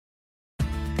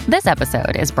This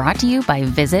episode is brought to you by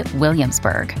Visit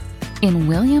Williamsburg. In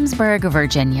Williamsburg,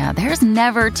 Virginia, there's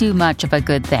never too much of a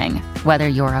good thing. Whether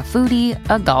you're a foodie,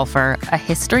 a golfer, a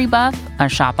history buff, a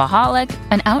shopaholic,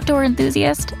 an outdoor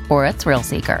enthusiast, or a thrill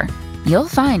seeker, you'll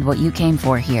find what you came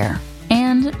for here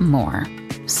and more.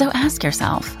 So ask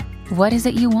yourself, what is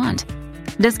it you want?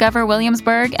 Discover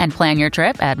Williamsburg and plan your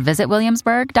trip at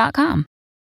visitwilliamsburg.com.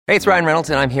 Hey, it's Ryan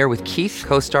Reynolds, and I'm here with Keith,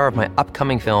 co-star of my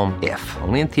upcoming film, If,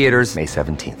 only in theaters May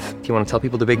 17th. Do you want to tell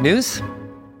people the big news?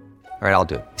 All right, I'll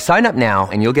do it. Sign up now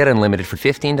and you'll get unlimited for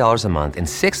 $15 a month and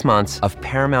 6 months of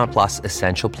Paramount Plus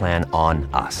Essential Plan on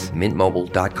us.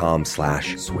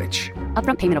 MintMobile.com/switch.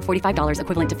 Upfront payment of $45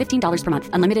 equivalent to $15 per month.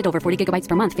 Unlimited over 40 gigabytes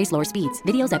per month. Face lower speeds.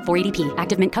 Videos at 480p.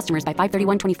 Active Mint customers by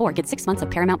 531.24 get 6 months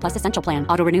of Paramount Plus Essential Plan.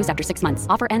 Auto renews after 6 months.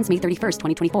 Offer ends May 31st,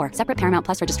 2024. Separate Paramount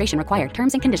Plus registration required.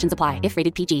 Terms and conditions apply if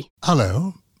rated PG.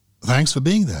 Hello. Thanks for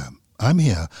being there. I'm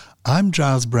here. I'm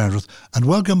Giles Brandreth, and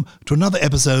welcome to another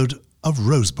episode of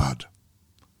Rosebud.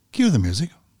 Cue the music.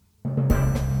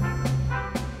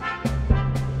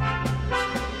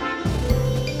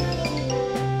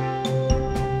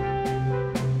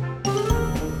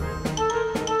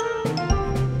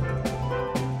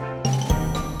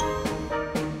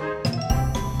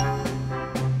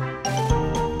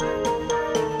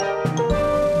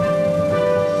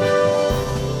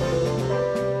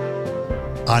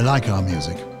 I like our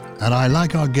music, and I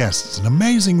like our guests, an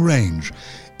amazing range.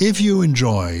 If you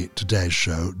enjoy today's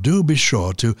show, do be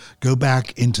sure to go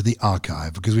back into the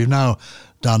archive, because we've now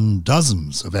done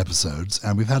dozens of episodes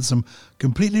and we've had some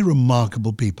completely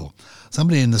remarkable people.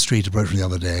 Somebody in the street approached me the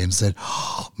other day and said,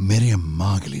 Miriam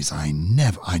Margolyes, I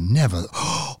never,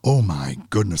 oh my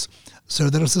goodness. So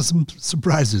there are some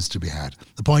surprises to be had.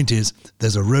 The point is,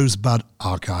 there's a Rosebud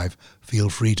archive. Feel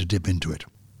free to dip into it.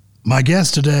 My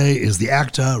guest today is the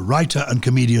actor, writer and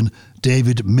comedian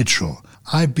David Mitchell.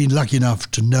 I've been lucky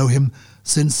enough to know him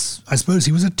since, I suppose,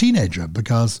 he was a teenager,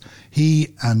 because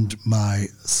he and my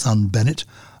son Bennett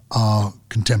are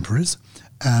contemporaries,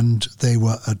 and they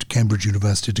were at Cambridge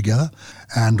University together.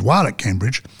 And while at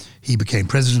Cambridge, he became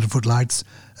president of Footlights,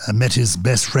 met his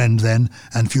best friend then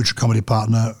and future comedy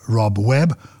partner Rob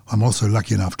Webb, who I'm also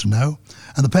lucky enough to know.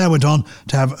 And the pair went on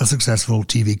to have a successful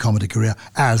TV comedy career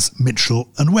as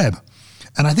Mitchell and Webb.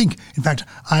 And I think, in fact,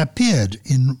 I appeared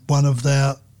in one of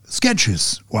their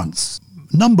sketches once.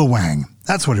 Number Wang.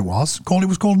 That's what it was. It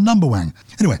was called Number Wang.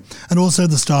 Anyway, and also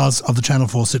the stars of the Channel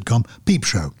 4 sitcom Peep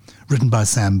Show, written by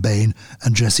Sam Bain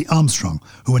and Jesse Armstrong,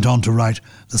 who went on to write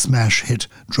the smash hit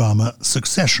drama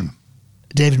Succession.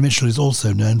 David Mitchell is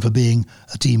also known for being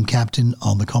a team captain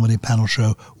on the comedy panel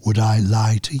show Would I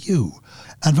Lie to You?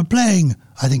 And for playing,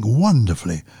 I think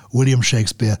wonderfully, William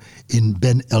Shakespeare in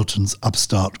Ben Elton's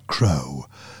Upstart Crow.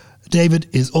 David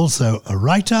is also a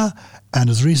writer and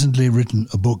has recently written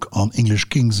a book on English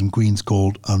kings and queens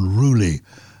called Unruly.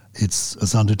 It's a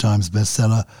Sunday Times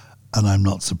bestseller, and I'm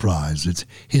not surprised. It's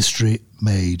history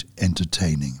made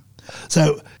entertaining.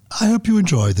 So I hope you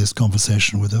enjoy this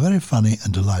conversation with a very funny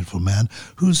and delightful man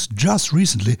who's just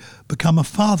recently become a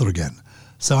father again.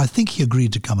 So I think he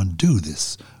agreed to come and do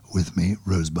this with me,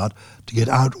 Rosebud, to get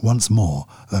out once more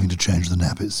of having to change the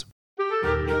nappies.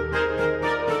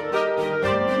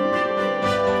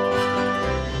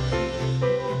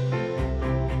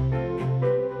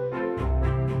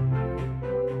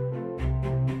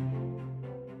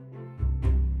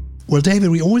 Well, David,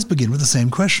 we always begin with the same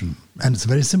question, and it's a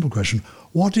very simple question.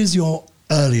 What is your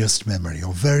earliest memory,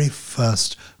 your very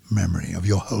first memory of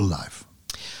your whole life?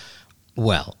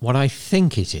 Well, what I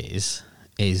think it is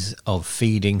of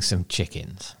feeding some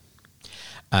chickens.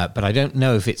 But I don't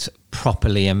know if it's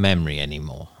properly a memory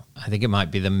anymore. I think it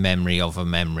might be the memory of a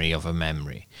memory of a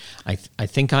memory. I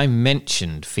think I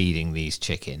mentioned feeding these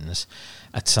chickens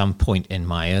at some point in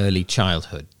my early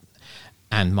childhood,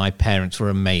 and my parents were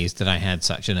amazed that I had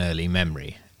such an early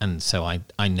memory. And so I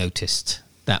noticed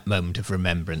that moment of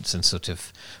remembrance and sort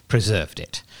of preserved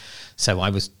it. So I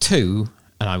was 2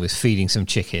 and I was feeding some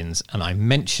chickens, and I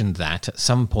mentioned that at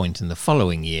some point in the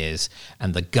following years,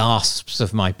 and the gasps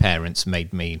of my parents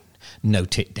made me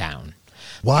note it down.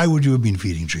 Why would you have been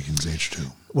feeding chickens age 2?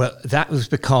 Well, that was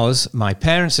because my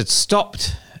parents had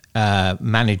stopped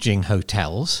managing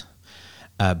hotels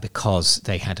because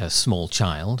they had a small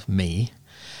child, me,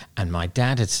 and my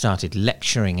dad had started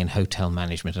lecturing in hotel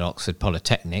management at Oxford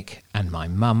Polytechnic, and my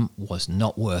mum was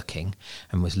not working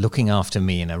and was looking after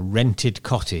me in a rented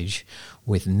cottage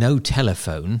with no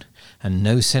telephone and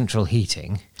no central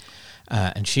heating.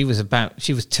 And she was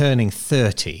turning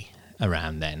 30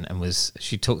 around then, and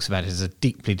she talks about it as a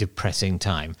deeply depressing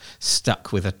time,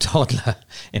 stuck with a toddler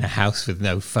in a house with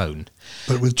no phone.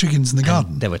 But with chickens in the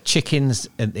garden. There were chickens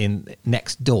in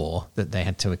next door that they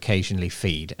had to occasionally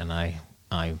feed, and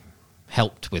I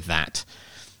helped with that,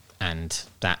 and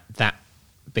that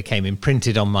became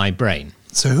imprinted on my brain.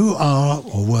 So who are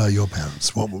or were your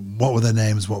parents? What were their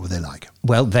names? What were they like?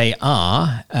 Well, they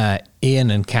are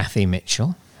Ian and Kathy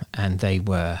Mitchell, and they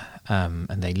were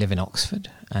and they live in Oxford,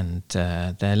 and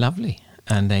they're lovely.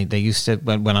 And they used to,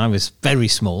 when I was very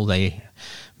small, they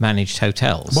managed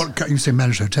hotels. What you say,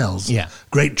 managed hotels? Yeah.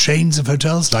 Great chains of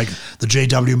hotels like the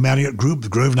JW Marriott Group, the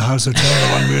Grosvenor House Hotel,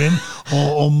 the one we're in,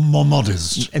 or more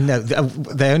modest? No,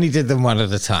 they only did them one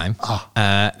at a time.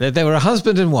 They were a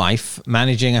husband and wife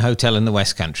managing a hotel in the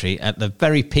West Country at the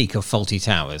very peak of Fawlty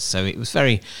Towers. So it was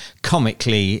very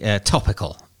comically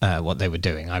topical. What they were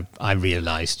doing, I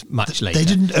realised much later. They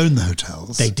didn't own the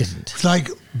hotels. They didn't. It's like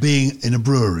being in a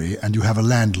brewery and you have a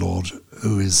landlord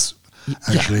who is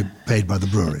actually paid by the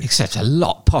brewery. Except a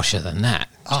lot posher than that,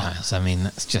 Giles. I mean,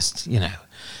 that's just,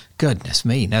 goodness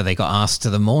me. No, they got asked to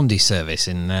the Maundy service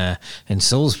in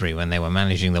Salisbury when they were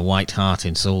managing the White Hart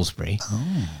in Salisbury.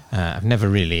 I've never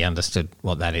really understood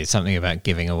what that is. Something about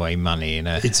giving away money.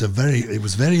 It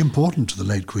was very important to the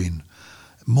late Queen.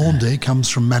 Maundy comes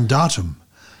from mandatum.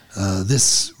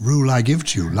 This rule I give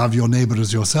to you, love your neighbour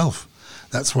as yourself.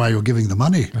 That's why you're giving the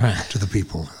money to the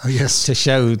people. Oh, yes. To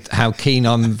show how keen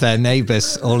on their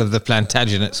neighbours all of the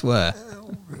Plantagenets were.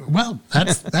 Well,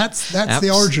 that's the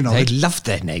origin of it. They loved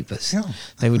their neighbours. Yeah.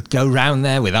 They would go round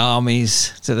there with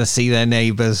armies to see their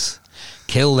neighbours,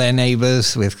 kill their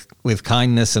neighbours with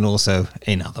kindness and also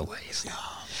in other ways.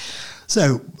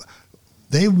 So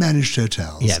they managed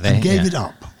hotels and gave it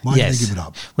up. Why did they give it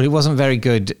up? Well, it wasn't very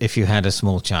good if you had a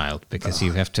small child, because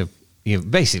you have to...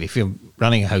 basically, if you're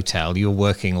running a hotel, you're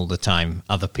working all the time.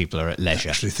 Other people are at leisure.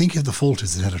 Actually, think if the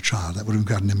Fawltys had had a child, that would have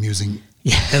got an amusing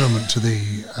element to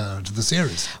the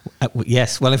series.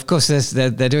 Yes. Well, of course, they're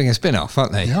doing a spin-off,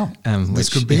 aren't they? Yeah. This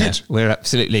could be it. We're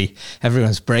absolutely...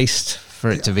 Everyone's braced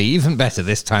for it to be even better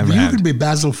this time around. You could be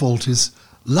Basil Fawlty's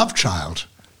love child,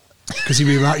 because he'd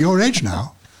be about your age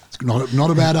now. It's not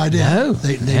a bad idea. No.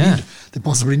 They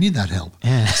possibly need that help.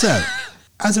 Yeah. So...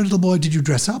 As a little boy, did you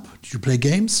dress up? Did you play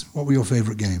games? What were your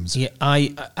favourite games? Yeah,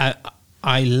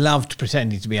 I loved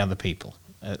pretending to be other people.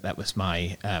 That was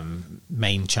my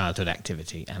main childhood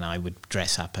activity, and I would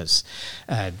dress up as...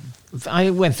 I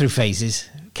went through phases.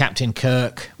 Captain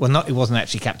Kirk. Well, it wasn't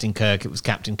actually Captain Kirk. It was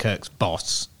Captain Kirk's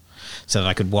boss, so that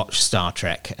I could watch Star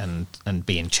Trek and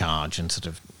be in charge and sort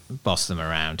of boss them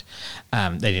around.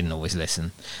 They didn't always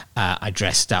listen. I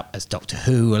dressed up as Doctor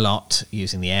Who a lot,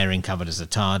 using the airing cupboard as a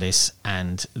TARDIS,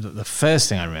 and the first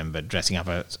thing I remember dressing up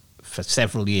for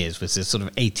several years was this sort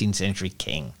of 18th century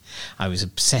king. I was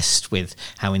obsessed with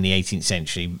how in the 18th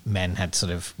century men had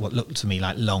sort of what looked to me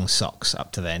like long socks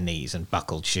up to their knees and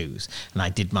buckled shoes, and I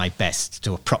did my best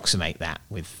to approximate that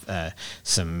with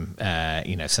some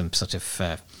sort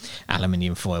of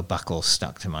aluminium foil buckles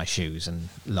stuck to my shoes and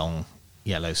long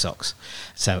yellow socks.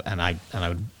 So and I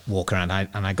would walk around.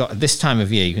 I got, at this time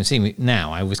of year, you can see me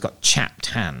now, I always got chapped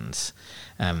hands,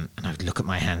 and I would look at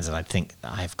my hands and I'd think,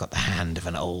 I've got the hand of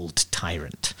an old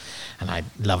tyrant, and I'd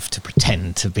love to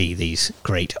pretend to be these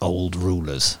great old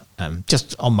rulers,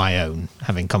 just on my own,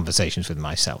 having conversations with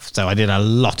myself. So I did a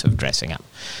lot of dressing up,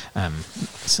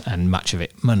 and much of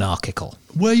it monarchical.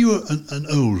 Were you an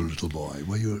old little boy?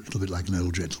 Were you a little bit like an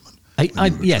old gentleman?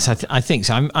 Yes, I think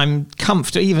so. I'm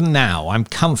comfortable. Even now, I'm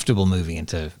comfortable moving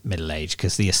into middle age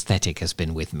because the aesthetic has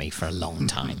been with me for a long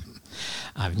time.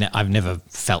 I've never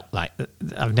felt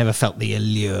the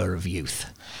allure of youth,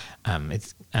 and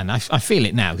I feel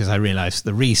it now because I realise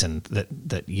the reason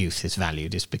that youth is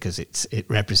valued is because it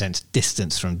represents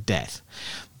distance from death.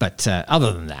 But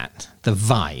other than that, the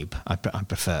vibe, I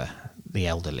prefer the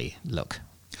elderly look.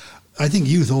 I think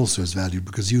youth also is valued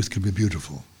because youth can be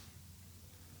beautiful.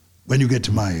 When you get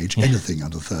to my age, anything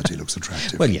under 30 looks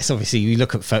attractive. Well, yes, obviously,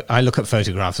 I look at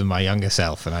photographs of my younger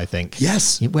self, and I think,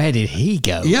 yes, where did he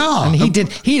go? Yeah, and he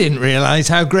didn't realise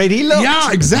how great he looked.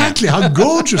 Yeah, exactly. How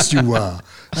gorgeous you were.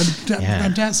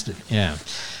 Fantastic. Yeah.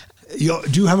 Do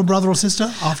you have a brother or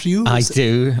sister after you? I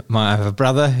do. I have a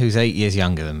brother who's 8 years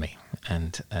younger than me,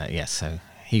 and so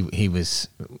he was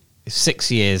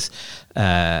 6 years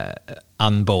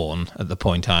unborn at the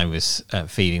point I was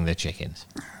feeding the chickens.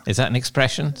 Is that an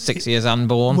expression? 6 years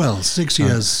unborn? Well, 6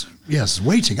 years, yes,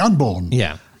 waiting, unborn.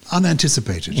 Yeah.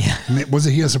 Unanticipated. Yeah. Was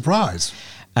he a surprise?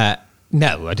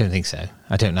 No, I don't think so.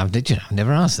 I don't know. Did you? I've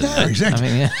never asked them. No, exactly. I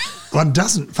mean, yeah. One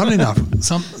doesn't. Funnily enough,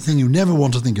 something you never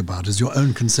want to think about is your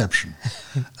own conception,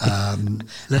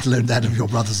 let alone that of your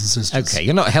brothers and sisters. Okay,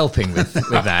 you're not helping with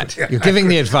that. You're giving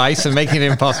the advice and making it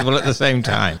impossible at the same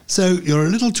time. So you're a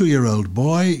little 2-year-old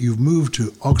boy. You've moved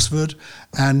to Oxford,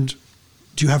 and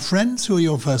do you have friends? Who are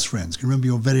your first friends? Can you remember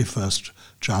your very first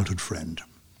childhood friend?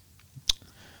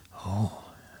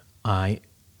 My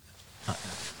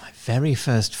very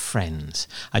first friends.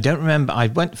 I don't remember.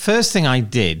 First thing I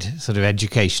did, sort of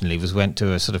educationally, was went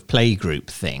to a sort of playgroup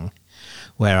thing,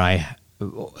 where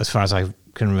as far as I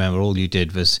can remember, all you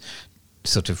did was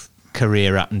sort of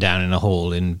career up and down in a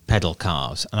hall in pedal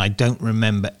cars, and I don't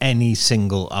remember any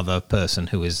single other person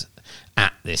who was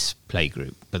at this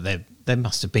playgroup. But there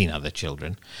must have been other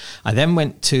children. I then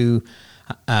went to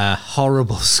a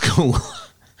horrible school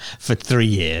for 3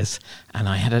 years, and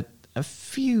I had a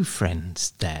few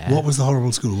friends there. What was the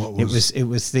horrible school? What was it?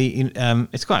 Was the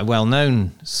it's quite well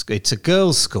known. It's a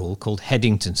girls' school called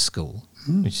Headington School,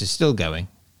 which is still going,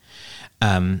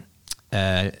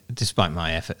 despite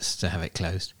my efforts to have it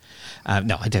closed.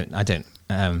 No, I don't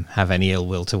have any ill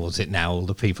will towards it now. All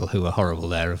the people who were horrible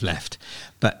there have left.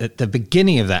 But at the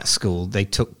beginning of that school, they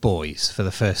took boys for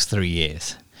the first 3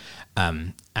 years,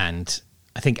 and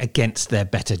I think against their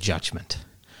better judgment.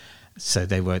 So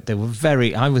they were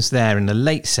very. I was there in the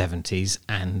late 70s,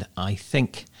 and I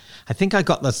think I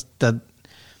got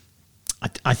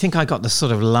I think I got the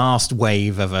sort of last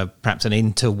wave of perhaps an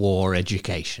interwar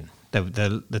education.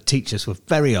 The teachers were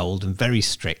very old and very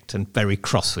strict and very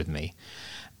cross with me,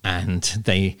 and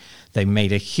they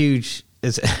made a huge,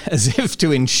 as if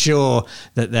to ensure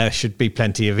that there should be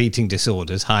plenty of eating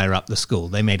disorders higher up the school.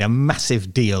 They made a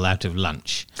massive deal out of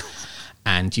lunch,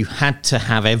 and you had to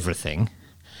have everything.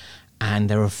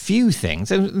 And there were a few things,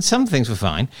 and some things were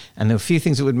fine, and there were a few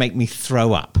things that would make me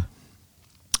throw up.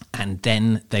 And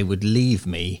then they would leave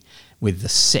me with the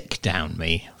sick down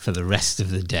me for the rest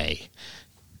of the day,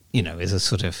 as a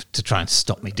sort of, to try and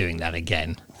stop me doing that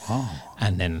again. Wow.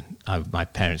 And then my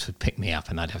parents would pick me up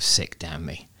and I'd have sick down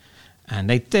me. And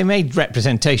they made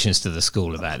representations to the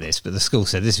school about this, but the school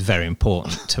said this is very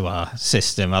important to our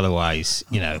system. Otherwise,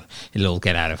 it'll all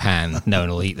get out of hand. No one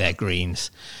will eat their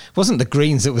greens. It wasn't the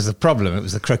greens that was the problem. It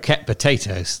was the croquette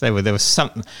potatoes. There was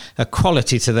a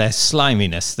quality to their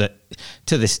sliminess that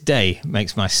to this day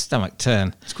makes my stomach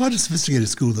turn. It's quite a sophisticated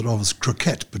school that offers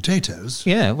croquette potatoes.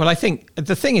 Yeah, well, I think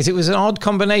the thing is, it was an odd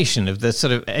combination of the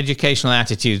sort of educational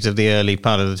attitudes of the early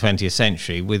part of the 20th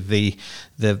century with the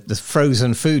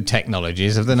frozen food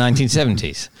technologies of the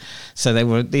 1970s.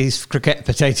 So these croquette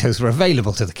potatoes were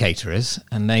available to the caterers,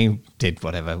 and they did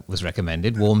whatever was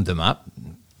recommended, warmed them up,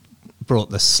 brought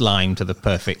the slime to the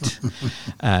perfect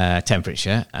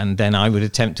temperature, and then I would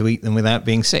attempt to eat them without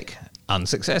being sick,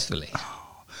 unsuccessfully.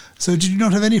 So did you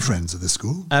not have any friends at the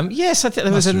school? Yes,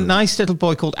 there was a nice little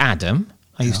boy called Adam.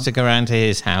 I used to go around to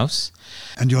his house.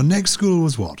 And your next school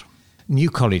was what? New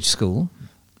College School.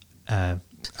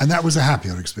 And that was a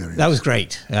happier experience? That was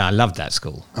great. I loved that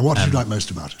school. And what did you like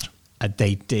most about it?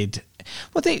 They did...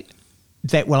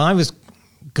 Well, I was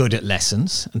good at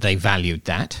lessons, and they valued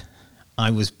that. I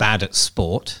was bad at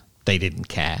sport. They didn't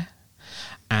care.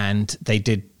 And they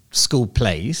did school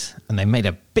plays, and they made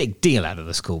a big deal out of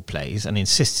the school plays and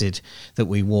insisted that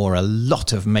we wore a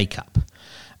lot of makeup,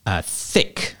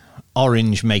 thick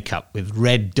orange makeup with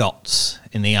red dots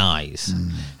in the eyes.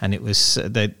 And it was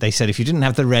they said if you didn't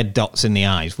have the red dots in the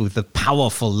eyes with the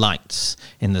powerful lights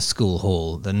in the school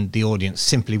hall, then the audience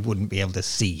simply wouldn't be able to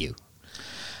see you.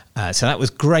 So that was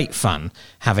great fun,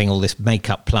 having all this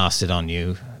makeup plastered on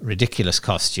you, ridiculous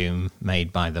costume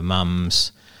made by the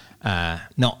mums,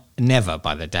 never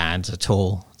by the dads at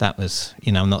all. That was,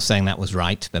 I'm not saying that was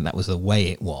right, but that was the way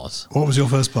it was. What was your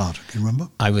first part? Can you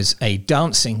remember? I was a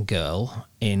dancing girl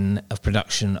in a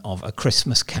production of A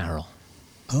Christmas Carol.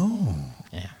 Oh.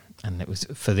 Yeah, and it was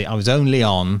I was only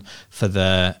on for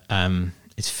the,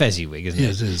 it's Fezziwig, isn't it?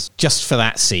 Yes, it is. Just for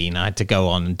that scene, I had to go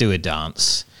on and do a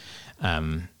dance.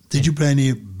 Did you play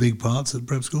any big parts at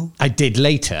prep school? I did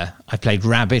later. I played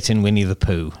Rabbit in Winnie the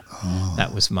Pooh. Oh.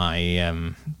 That was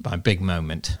my big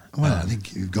moment. Well, I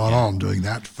think you've gone on doing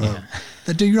that.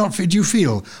 Do you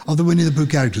feel, of the Winnie the Pooh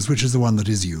characters, which is the one that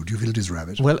is you? Do you feel it is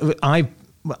Rabbit? Well,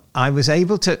 I was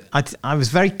able to... I was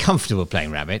very comfortable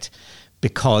playing Rabbit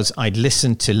because I'd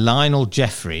listened to Lionel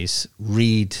Jeffries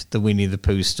read the Winnie the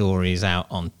Pooh stories out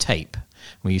on tape.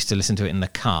 We used to listen to it in the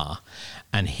car,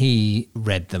 and he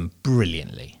read them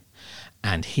brilliantly.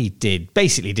 And he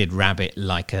basically did Rabbit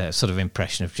like a sort of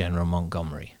impression of General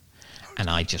Montgomery. And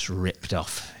I just ripped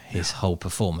off his whole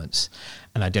performance.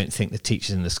 And I don't think the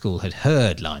teachers in the school had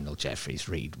heard Lionel Jeffries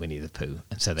read Winnie the Pooh,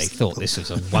 and so they thought this was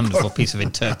a wonderful piece of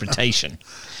interpretation.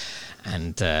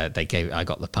 And I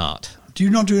got the part. Do you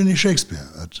not do any Shakespeare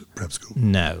at prep school?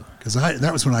 No. Because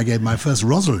that was when I gave my first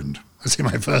Rosalind. I say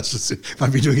my first,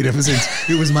 I've been doing it ever since.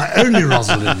 It was my only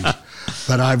Rosalind.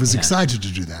 But I was excited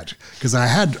to do that. Because I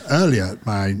had earlier,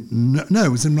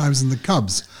 it was when I was in the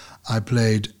Cubs, I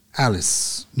played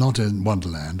Alice, not in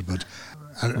Wonderland, but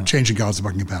Changing Guards of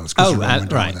Buckingham Palace.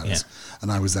 Right, Alice,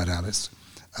 and I was that Alice.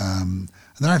 And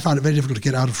then I found it very difficult to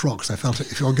get out of frocks. I felt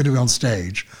if you're going to be on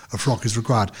stage, a frock is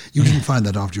required. You didn't find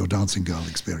that after your Dancing Girl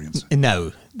experience?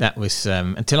 No, that was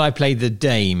until I played the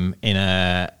Dame in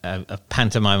a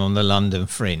pantomime on the London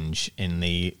Fringe in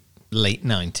the late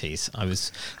 90s.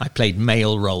 I played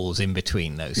male roles in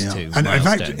between those two. And in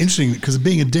fact, interesting, because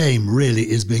being a dame really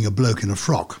is being a bloke in a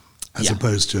frock, as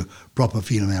opposed to proper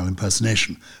female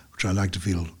impersonation, which I like to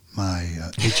feel my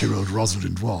 8-year-old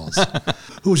Rosalind was.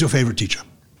 Who was your favourite teacher?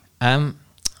 Well,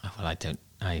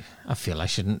 I feel I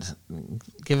shouldn't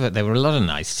give it. There were a lot of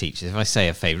nice teachers. If I say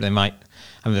a favourite, they might.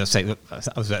 I was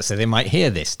about to say they might hear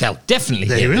this. They'll definitely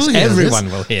hear this.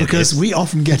 Everyone will hear this. Because we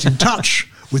often get in touch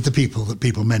with the people that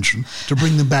people mention to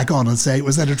bring them back on and say,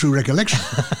 was that a true recollection?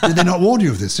 Did they not warn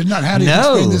you of this? How did they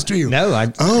explain this to you? No, I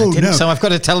didn't, so I've got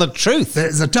to tell the truth.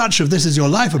 There's a touch of This Is Your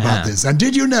Life about this. And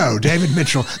did you know, David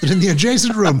Mitchell, that in the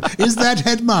adjacent room is that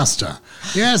headmaster?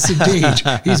 Yes, indeed.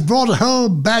 He's brought a whole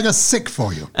bag of sick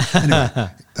for you. Anyway,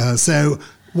 so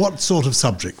what sort of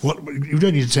subject? You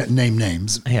don't need to name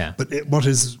names. Yeah. But what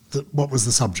was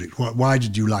the subject? Why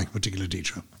did you like a particular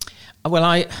teacher? Well,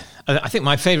 I think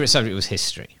my favourite subject was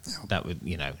history. Yeah. That would,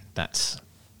 that's,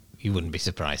 you wouldn't be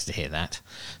surprised to hear that.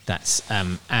 That's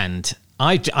and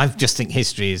I just think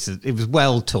history it was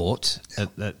well taught at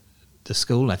the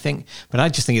school, I think, but I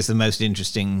just think it's the most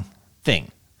interesting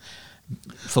thing.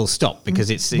 Full stop, because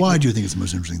it's... Why do you think it's the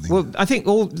most interesting thing? Well, I think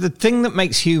the thing that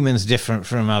makes humans different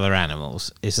from other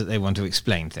animals is that they want to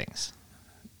explain things.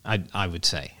 I would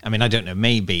say. I mean, I don't know,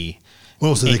 maybe...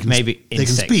 Well, so they can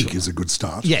speak is a good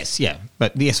start. Yes, yeah.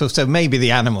 But yes, so maybe the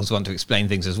animals want to explain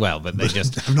things as well, but they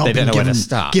don't know where to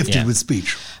start. Gifted with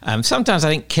speech. Sometimes I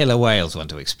think killer whales want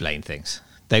to explain things.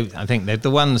 I think they're the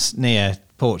ones near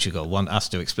Portugal want us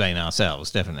to explain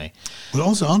ourselves, definitely. Well,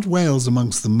 also, aren't whales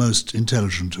amongst the most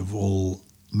intelligent of all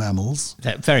mammals?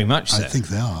 Very much so. I think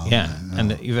they are. Yeah.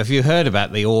 And have you heard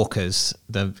about the orcas,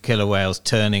 the killer whales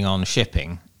turning on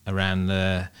shipping around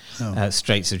the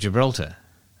Straits of Gibraltar?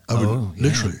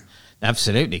 Literally. Yeah.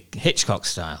 Absolutely. Hitchcock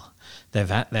style. They've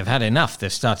had enough.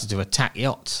 They've started to attack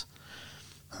yachts.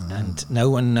 And no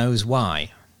one knows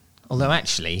why. Although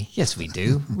actually, yes, we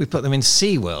do. We put them in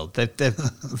SeaWorld. They're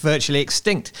virtually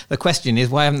extinct. The question is,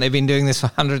 why haven't they been doing this for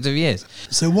hundreds of years?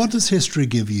 So what does history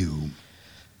give you?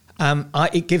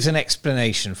 It gives an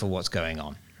explanation for what's going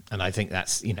on. And I think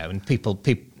that's, and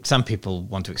some people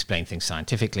want to explain things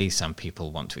scientifically. Some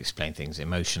people want to explain things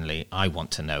emotionally. I want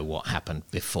to know what happened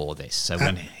before this. So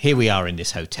here we are in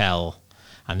this hotel.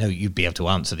 I know you'd be able to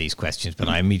answer these questions, but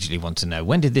I immediately want to know,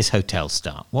 when did this hotel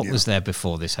start? What was there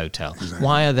before this hotel? Exactly.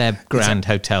 Why are there grand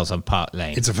hotels on Park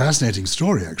Lane? It's a fascinating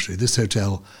story, actually. This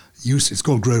hotel, it's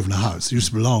called Grosvenor House. It used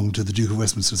to belong to the Duke of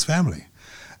Westminster's family.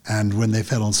 And when they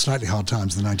fell on slightly hard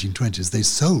times in the 1920s, they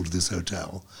sold this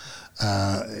hotel.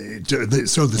 They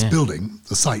sold this building,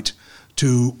 the site,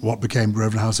 to what became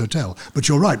Grosvenor House Hotel. But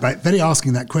you're right, by very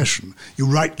asking that question,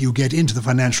 you get into the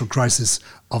financial crisis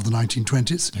of the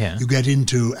 1920s. Yeah. You get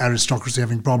into aristocracy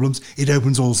having problems. It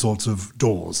opens all sorts of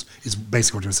doors, is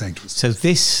basically what you're saying to us. So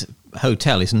this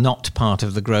hotel is not part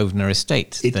of the Grosvenor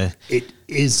estate? It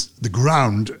is, the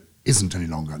ground isn't any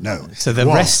longer, no. So the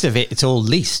rest of it, it's all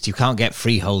leased. You can't get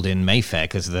freehold in Mayfair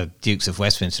because the Dukes of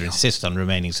Westminster insist on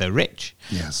remaining so rich.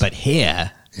 Yes. But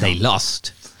here, they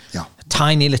lost a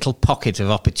tiny little pocket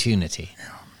of opportunity.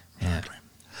 Yeah.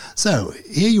 So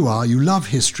here you are, you love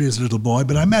history as a little boy,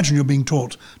 but I imagine you're being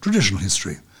taught traditional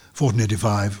history,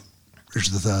 1485,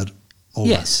 Richard III, all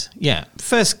yes, yeah.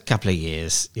 First couple of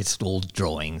years, it's all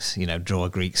drawings, draw a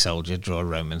Greek soldier, draw a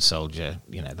Roman soldier,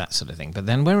 that sort of thing. But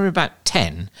then when we were about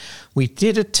 10, we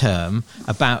did a term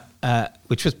about,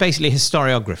 which was basically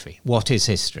historiography. What is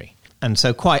history? And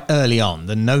so quite early on,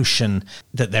 the notion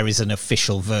that there is an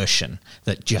official version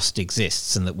that just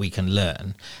exists and that we can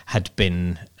learn had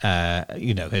been,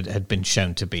 had been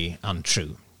shown to be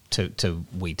untrue to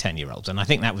we 10-year-olds. And I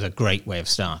think that was a great way of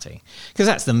starting, because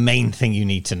that's the main thing you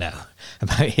need to know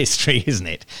about history, isn't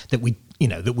it? That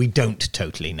that we don't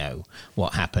totally know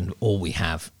what happened. All we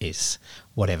have is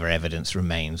whatever evidence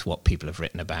remains, what people have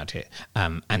written about it.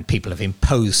 And people have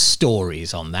imposed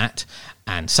stories on that.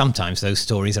 And sometimes those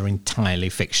stories are entirely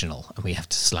fictional, and we have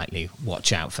to slightly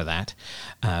watch out for that.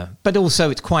 But also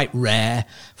it's quite rare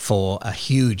for a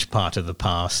huge part of the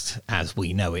past, as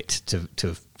we know it, to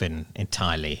have been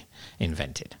entirely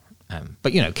invented.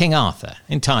 But, King Arthur,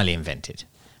 entirely invented.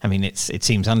 I mean, it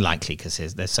seems unlikely because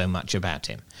there's so much about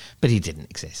him. But he didn't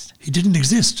exist. He didn't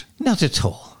exist? Not at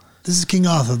all. This is King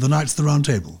Arthur, the Knights of the Round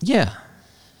Table? Yeah.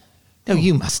 No,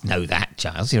 you must know that,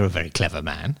 Giles. You're a very clever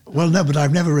man. Well, no, but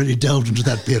I've never really delved into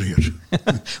that period.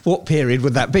 What period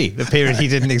would that be? The period he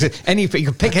didn't exist? You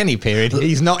could pick any period.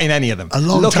 He's not in any of them. A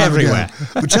long Look time everywhere. ago.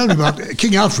 But tell me about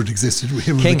King Alfred existed.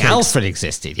 King Alfred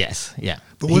existed, yes. Yeah.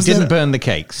 But he didn't burn the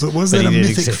cakes. But was there a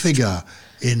mythic exist. figure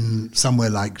in somewhere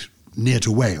like near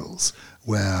to Wales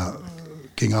where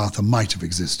King Arthur might have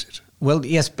existed? Well,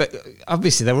 yes, but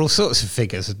obviously there were all sorts of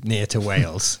figures near to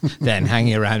Wales then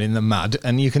hanging around in the mud,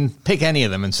 and you can pick any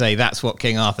of them and say that's what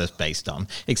King Arthur's based on,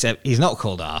 except he's not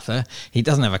called Arthur, he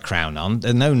doesn't have a crown on,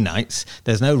 there's no knights,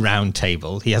 there's no round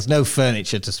table, he has no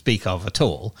furniture to speak of at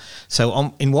all.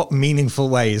 So in what meaningful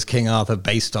way is King Arthur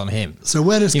based on him? So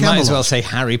where does You Camelot? might as well say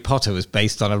Harry Potter was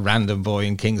based on a random boy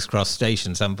in King's Cross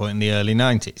Station some point in the early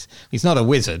 90s. He's not a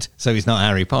wizard, so he's not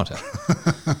Harry Potter.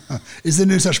 Is there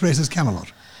no such place as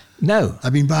Camelot? No.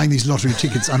 I've been buying these lottery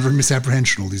tickets under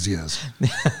misapprehension all these years.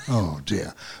 Oh,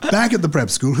 dear. Back at the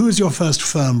prep school, who is your first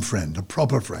firm friend, a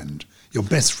proper friend, your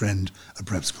best friend at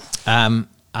prep school?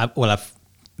 A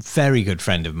very good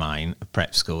friend of mine at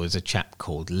prep school is a chap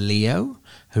called Leo,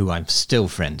 who I'm still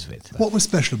friends with. What was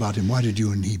special about him? Why did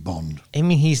you and he bond? I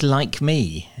mean, he's like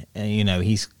me.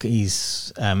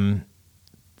 He's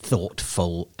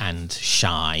thoughtful and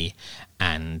shy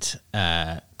and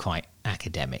quite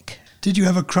academic. Did you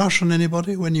have a crush on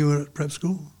anybody when you were at prep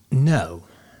school? No.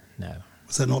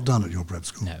 Was that not done at your prep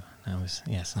school? No.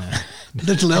 Yes, no.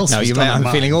 Little else was No, done at I'm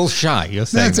mine. feeling all shy. You're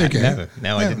saying That's that. okay.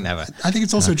 No, I didn't have a... I think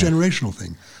it's also a generational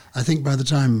thing. I think by the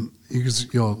time,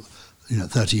 because you're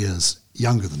 30 years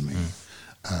younger than me,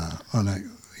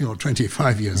 you're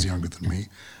 25 years younger than me,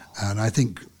 and I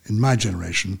think in my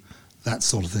generation, that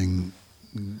sort of thing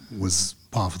was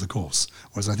par for the course.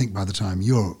 Whereas I think by the time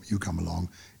you come along,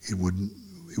 it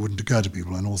wouldn't occur to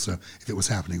people, and also if it was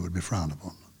happening, it would be frowned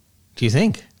upon. Do you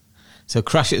think? So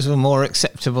crushes were more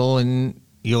acceptable in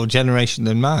your generation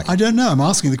than mine? I don't know. I'm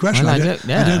asking the question. Well, I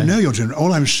don't know your generation.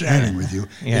 All I'm sharing with you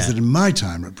is that in my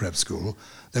time at prep school,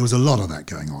 there was a lot of that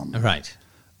going on. Right.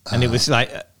 And it was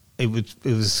like... It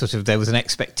was sort of, there was an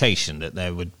expectation that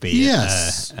there would be...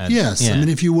 Yes. Yeah. I mean,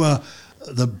 if you were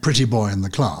the pretty boy in the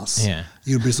class,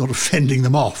 you'd be sort of fending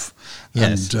them off.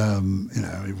 Yes. And,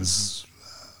 it was...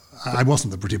 I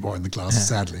wasn't the pretty boy in the class,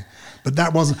 sadly. But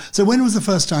that wasn't... So when was the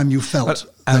first time you felt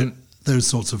those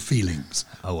sorts of feelings?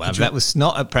 That was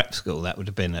not at prep school. That would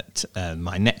have been at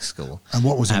my next school. And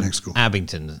what was your next school?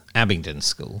 Abingdon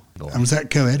School. And was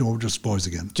that co-ed or just boys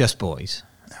again? Just boys.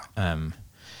 Yeah.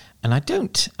 And I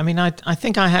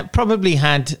think I had probably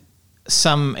had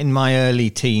some in my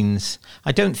early teens.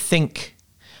 I don't think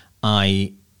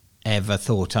I ever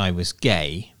thought I was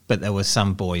gay, but there were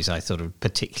some boys I sort of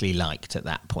particularly liked at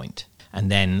that point.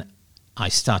 And then I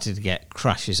started to get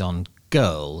crushes on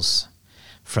girls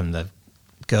from the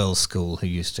girls' school who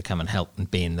used to come and help and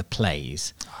be in the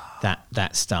plays.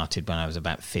 That started when I was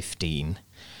about 15.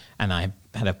 And I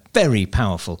had a very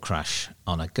powerful crush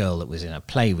on a girl that was in a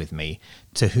play with me,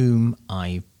 to whom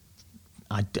I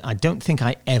don't think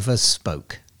I ever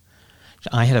spoke.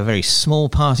 I had a very small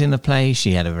part in the play.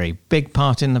 She had a very big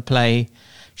part in the play.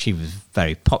 She was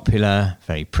very popular,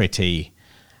 very pretty.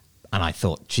 And I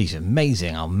thought, she's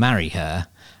amazing, I'll marry her.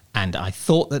 And I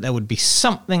thought that there would be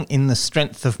something in the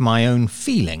strength of my own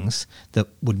feelings that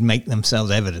would make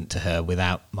themselves evident to her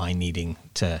without my needing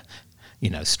to...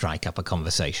 strike up a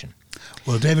conversation.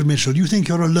 Well, David Mitchell, you think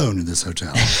you're alone in this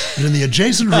hotel. And in the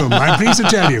adjacent room, I'm pleased to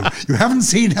tell you, you haven't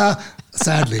seen her.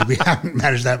 Sadly, we haven't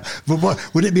managed that.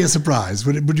 But would it be a surprise?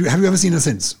 Have you ever seen her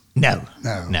since? No.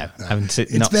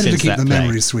 It's better to keep the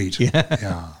memory sweet.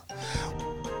 Yeah.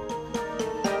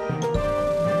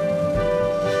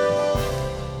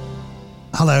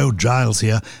 Hello, Giles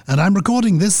here, and I'm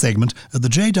recording this segment at the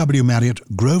JW Marriott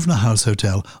Grosvenor House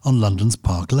Hotel on London's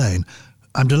Park Lane.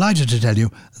 I'm delighted to tell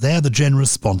you they're the generous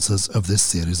sponsors of this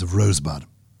series of Rosebud.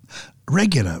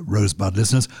 Regular Rosebud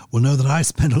listeners will know that I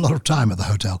spend a lot of time at the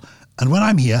hotel, and when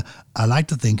I'm here, I like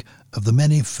to think of the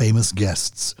many famous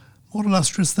guests, more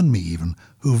illustrious than me even,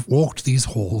 who've walked these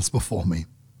halls before me.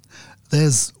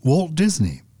 There's Walt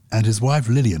Disney and his wife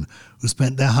Lillian, who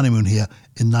spent their honeymoon here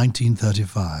in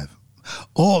 1935.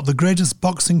 Or the greatest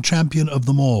boxing champion of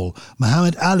them all,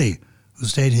 Muhammad Ali, who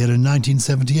stayed here in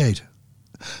 1978.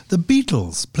 The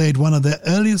Beatles played one of their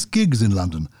earliest gigs in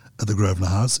London at the Grosvenor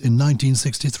House in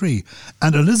 1963,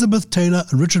 and Elizabeth Taylor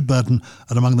and Richard Burton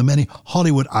are among the many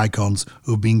Hollywood icons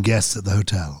who have been guests at the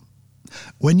hotel.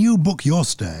 When you book your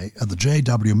stay at the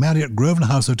J.W. Marriott Grosvenor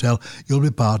House Hotel, you'll be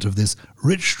part of this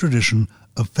rich tradition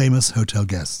of famous hotel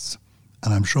guests.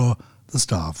 And I'm sure the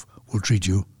staff will treat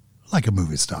you like a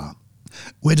movie star.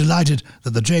 We're delighted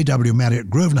that the J.W. Marriott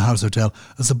Grosvenor House Hotel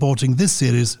are supporting this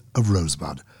series of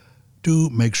Rosebud. Do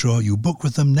make sure you book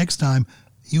with them next time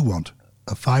you want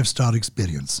a 5-star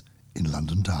experience in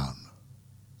London town.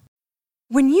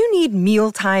 When you need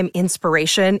mealtime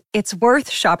inspiration, it's worth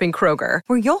shopping Kroger,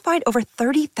 where you'll find over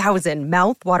 30,000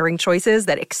 mouth-watering choices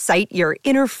that excite your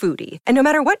inner foodie. And no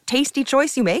matter what tasty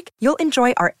choice you make, you'll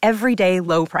enjoy our everyday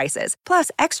low prices, plus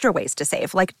extra ways to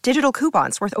save, like digital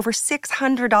coupons worth over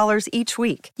 $600 each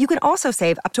week. You can also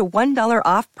save up to $1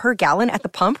 off per gallon at the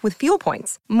pump with fuel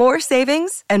points. More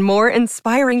savings and more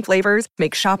inspiring flavors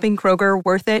make shopping Kroger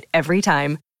worth it every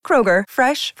time. Kroger,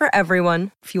 fresh for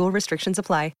everyone. Fuel restrictions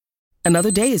apply.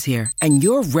 Another day is here, and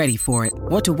you're ready for it.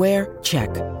 What to wear? Check.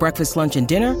 Breakfast, lunch, and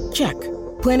dinner? Check.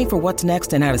 Planning for what's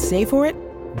next and how to save for it?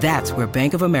 That's where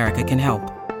Bank of America can help.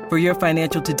 For your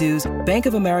financial to-dos, Bank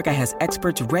of America has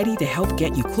experts ready to help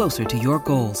get you closer to your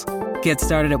goals. Get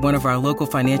started at one of our local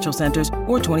financial centers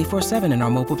or 24/7 in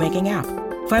our mobile banking app.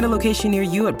 Find a location near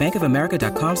you at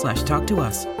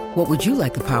bankofamerica.com/talktous. What would you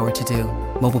like the power to do?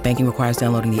 Mobile banking requires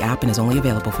downloading the app and is only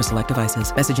available for select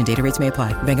devices. Message and data rates may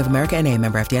apply. Bank of America N.A.,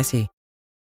 member FDIC.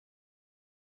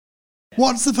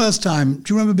 What's the first time,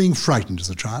 do you remember being frightened as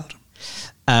a child?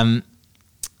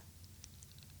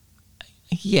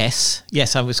 Yes,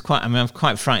 I was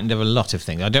quite frightened of a lot of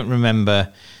things. I don't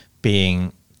remember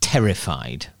being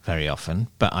terrified very often,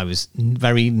 but I was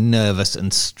very nervous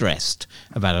and stressed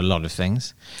about a lot of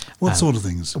things. What sort of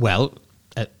things? Well,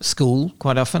 at school,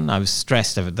 quite often, I was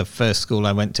stressed. At the first school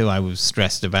I went to, I was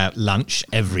stressed about lunch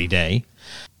every day.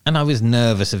 And I was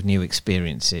nervous of new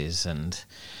experiences. And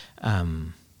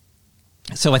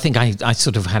so I think I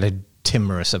sort of had a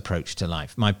timorous approach to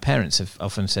life. My parents have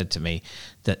often said to me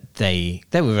that they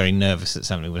were very nervous that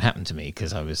something would happen to me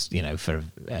because I was, for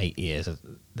 8 years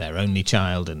their only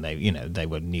child, and they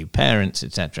were new parents,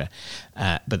 etc.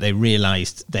 But they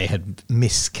realised they had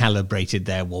miscalibrated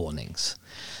their warnings.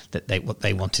 That what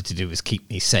they wanted to do was keep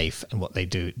me safe, and what they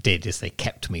did is they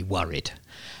kept me worried.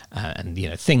 And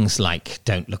things like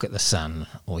don't look at the sun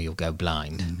or you'll go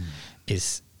blind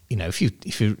is. If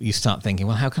you start thinking,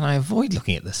 well, how can I avoid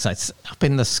looking at the sun? It's up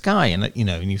in the sky, and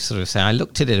you sort of say, I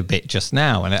looked at it a bit just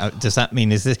now, and does that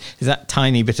mean is that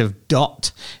tiny bit of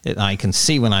dot that I can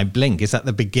see when I blink? Is that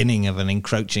the beginning of an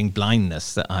encroaching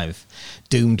blindness that I've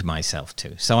doomed myself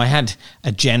to? So I had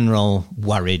a general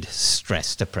worried,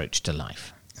 stressed approach to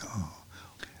life. Oh.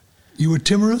 You were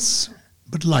timorous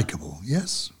but likable,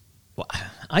 yes? Well,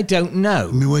 I don't know.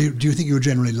 I mean, do you think you were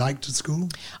generally liked at school?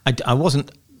 I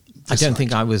wasn't. I don't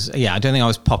think I was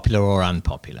popular or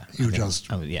unpopular.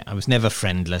 I was never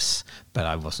friendless, but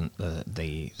I wasn't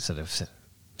the sort of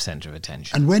centre of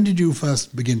attention. And when did you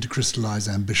first begin to crystallise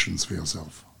ambitions for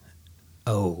yourself?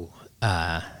 In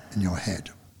your head.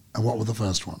 And what were the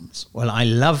first ones? Well,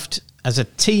 as a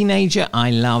teenager, I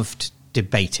loved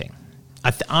debating.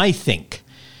 I think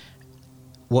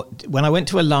when I went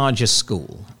to a larger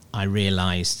school, I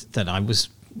realised that I was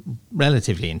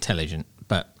relatively intelligent,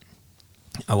 but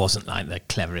I wasn't like the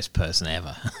cleverest person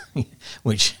ever,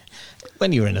 which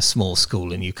when you're in a small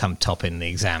school and you come top in the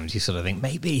exams, you sort of think,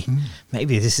 maybe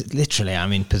this is literally,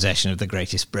 I'm in possession of the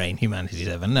greatest brain humanity's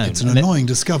ever known. It's an annoying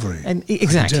discovery. And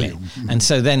exactly. And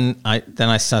so then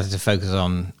I started to focus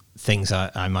on things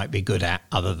I might be good at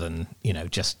other than,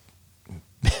 just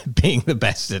being the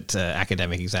best at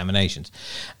academic examinations.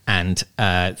 And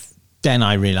then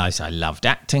I realised I loved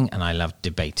acting and I loved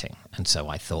debating. And so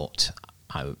I thought,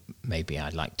 maybe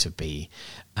I'd like to be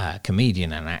a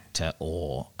comedian, an actor,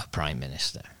 or a prime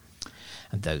minister.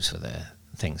 And those were the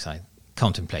things I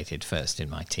contemplated first in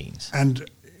my teens. And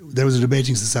there was a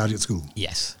debating society at school?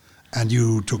 Yes. And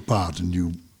you took part and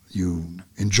you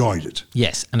enjoyed it?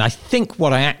 Yes. And I think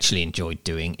what I actually enjoyed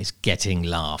doing is getting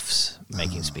laughs,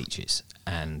 making speeches.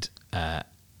 And I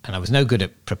was no good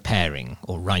at preparing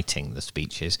or writing the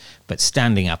speeches, but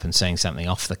standing up and saying something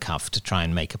off the cuff to try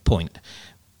and make a point,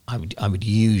 I would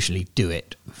usually do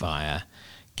it via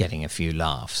getting a few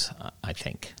laughs, I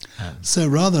think. So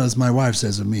rather, as my wife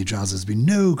says of me, Charles, there's been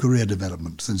no career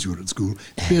development since you were at school.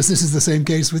 Yes, this is the same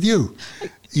case with you.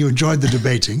 You enjoyed the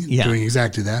debating, doing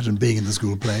exactly that, and being in the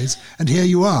school plays. And here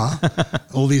you are,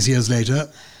 all these years later,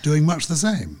 doing much the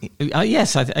same.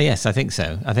 Yes, I think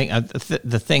so. I think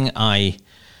the thing I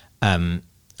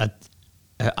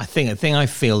think the thing I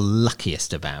feel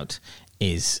luckiest about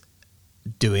is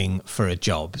doing for a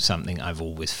job something I've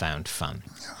always found fun.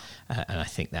 And I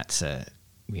think that's a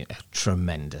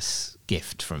tremendous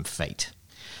gift from fate,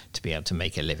 to be able to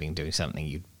make a living doing something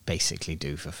you basically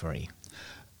do for free.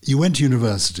 You went to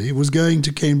university. Was going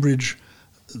to Cambridge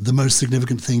the most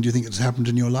significant thing, do you think, that's happened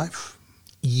in your life?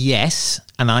 Yes,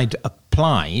 and I'd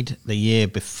applied the year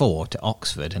before to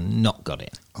Oxford and not got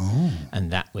it. Oh.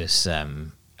 And that was, a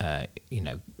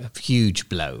huge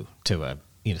blow to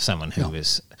someone who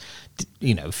was,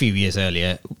 a few years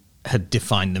earlier had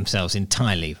defined themselves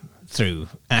entirely through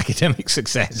academic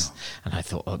success. And I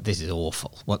thought, this is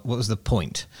awful. What was the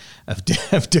point of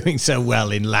doing so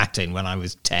well in Latin when I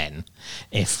was 10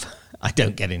 if I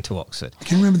don't get into Oxford?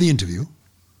 Can you remember the interview?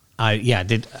 I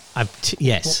did.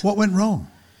 Yes. What went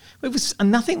wrong?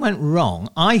 Nothing went wrong.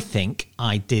 I think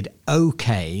I did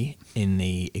okay in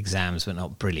the exams, but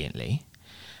not brilliantly.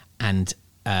 And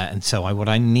so what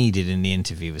I needed in the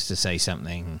interview was to say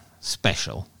something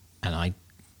special, and I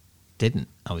didn't.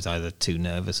 I was either too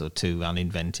nervous or too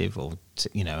uninventive, or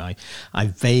I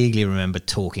vaguely remember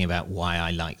talking about why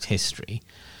I liked history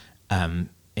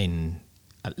in,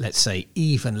 let's say,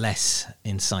 even less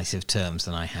incisive terms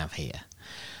than I have here.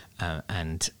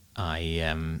 And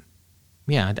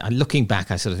looking back,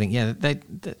 I sort of think,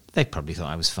 they probably thought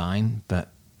I was fine,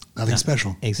 but nothing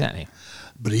special. Exactly.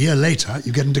 But a year later,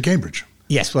 you get into Cambridge.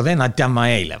 Yes, well, then I'd done my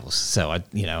A-levels, so and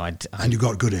you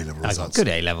got good A-level results. I got good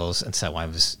A-levels, and so I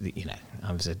was,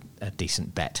 I was a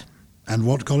decent bet. And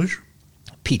what college?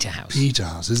 Peterhouse.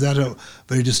 Peterhouse. Is that a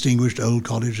very distinguished old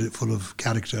college full of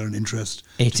character and interest?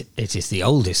 It is the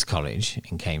oldest college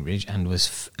in Cambridge, and was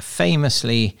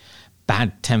famously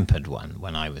bad-tempered one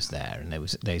when I was there. And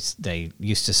they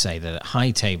used to say that at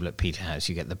high table at Peterhouse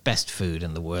you get the best food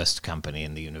and the worst company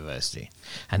in the university.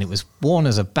 And it was worn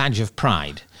as a badge of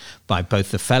pride by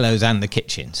both the fellows and the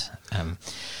kitchens. So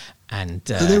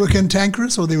they were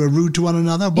cantankerous, or they were rude to one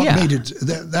another? What made it?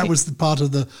 That was the part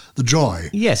of the joy.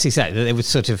 Yes, exactly. They would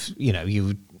sort of, you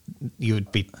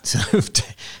would be sort of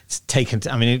taken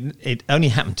to, it only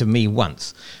happened to me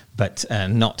once, but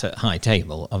not at high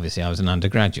table. Obviously, I was an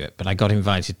undergraduate, but I got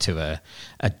invited to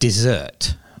a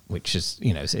dessert, which is,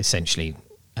 essentially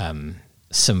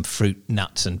some fruit,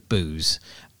 nuts and booze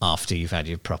after you've had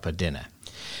your proper dinner.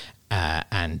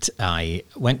 And I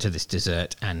went to this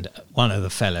dessert, and one of the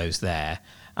fellows there,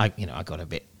 I got a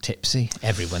bit tipsy.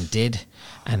 Everyone did.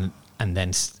 And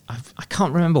then I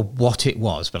can't remember what it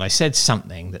was, but I said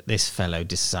something that this fellow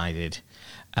decided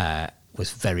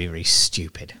was very, very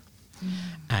stupid.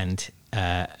 And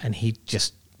he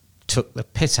just took the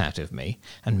piss out of me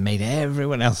and made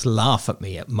everyone else laugh at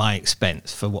me at my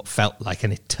expense for what felt like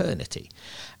an eternity.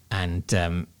 And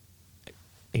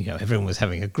everyone was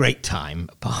having a great time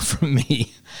apart from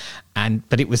me,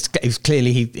 but it was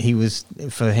clearly he was,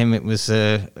 for him it was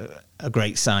a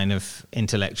great sign of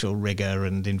intellectual rigor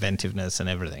and inventiveness and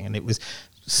everything, and it was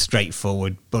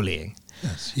straightforward bullying.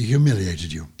 Yes, he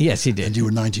humiliated you. Yes, he did. And you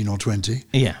were 19 or 20.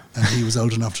 Yeah, and he was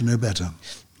old enough to know better.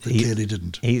 But clearly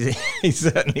didn't. He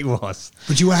certainly was.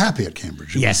 But you were happy at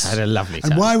Cambridge. Yes, I had a lovely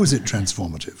time. And why was it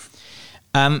transformative?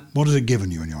 What has it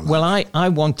given you in your life? Well, I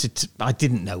wanted to. I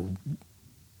didn't know.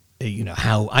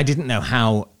 I didn't know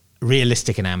how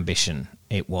realistic an ambition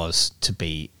it was to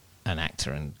be an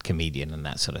actor and comedian and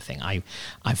that sort of thing. I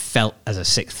felt as a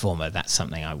sixth former that's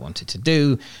something I wanted to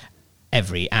do.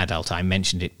 Every adult I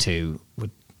mentioned it to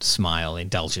would smile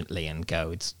indulgently and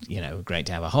go, it's great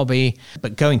to have a hobby.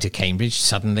 But going to Cambridge,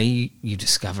 suddenly you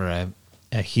discover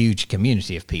a huge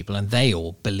community of people, and they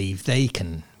all believe they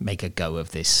can make a go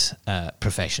of this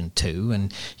profession too,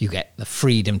 and you get the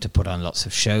freedom to put on lots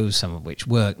of shows, some of which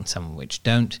work and some of which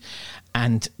don't,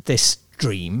 and this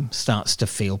dream starts to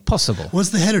feel possible.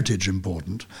 Was the heritage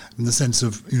important in the sense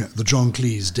of the John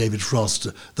Cleese, David Frost,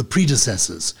 the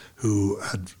predecessors who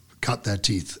had cut their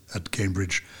teeth at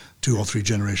Cambridge 2 or 3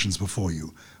 generations before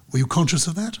you? Were you conscious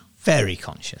of that? Very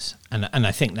conscious, and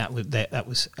I think that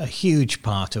was a huge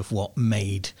part of what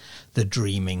made the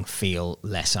dreaming feel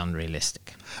less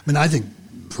unrealistic. I think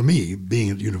for me,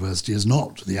 being at university is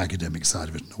not the academic side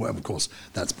of it. Well, of course,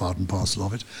 that's part and parcel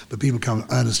of it. But people come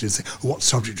earnestly and say, "What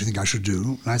subject do you think I should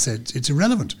do?" And I said, "It's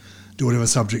irrelevant. Do whatever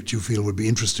subject you feel would be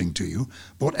interesting to you.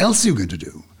 But what else are you going to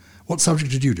do?" What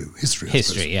subject did you do? History. I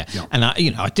History, suppose. yeah. And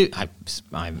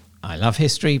I love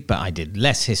history, but I did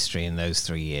less history in those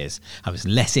 3 years. I was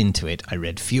less into it. I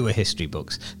read fewer history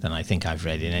books than I think I've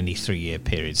read in any 3-year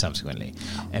period subsequently.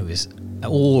 It was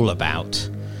all about.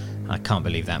 I can't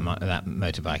believe that that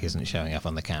motorbike isn't showing up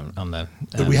on the cam on the.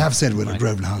 But we have said we're at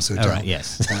Grosvenor House Hotel. Oh, right,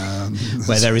 yes,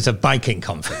 where there is a biking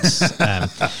conference.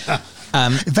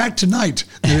 In fact, tonight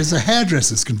there is a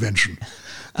hairdressers convention.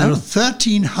 There are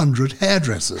 1,300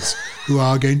 hairdressers who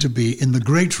are going to be in the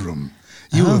Great Room.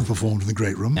 You have performed in the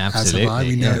Great Room, Absolutely, as have I.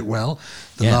 We know it well.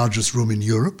 The largest room in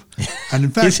Europe. And in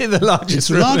fact, is it the largest it's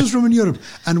the largest room in Europe.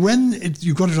 And when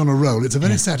you've got it on a roll, it's a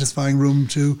very satisfying room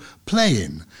to play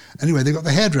in. Anyway, they've got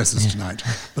the hairdressers tonight.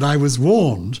 But I was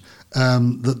warned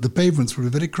that the pavements will be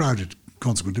very crowded,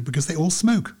 consequently, because they all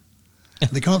smoke.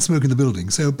 They can't smoke in the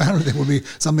building, so apparently there will be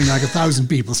something like 1,000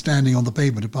 people standing on the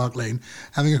pavement at Park Lane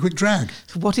having a quick drag.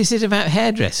 What is it about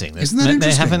hairdressing? Isn't that interesting?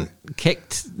 They haven't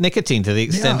kicked nicotine to the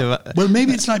extent of... Well,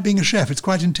 maybe it's like being a chef. It's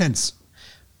quite intense,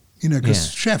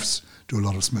 because chefs do a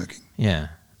lot of smoking. Yeah.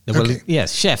 Well, Okay.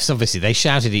 yes, chefs, obviously, they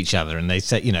shout at each other and they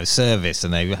say, service,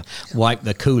 and they wipe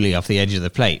the coolie off the edge of the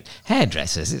plate.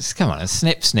 Hairdressers, come on,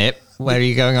 snip, snip. Where are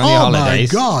you going on your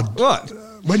holidays? Oh, my God. What?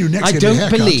 When you next I get a don't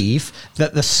haircut. believe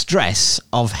that the stress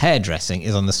of hairdressing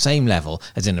is on the same level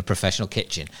as in a professional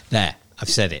kitchen. There, I've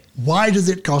said it. Why does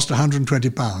it cost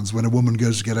 £120 when a woman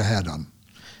goes to get her hair done?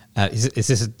 Is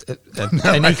this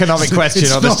an economic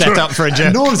question or the setup for a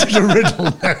joke? Nor is it a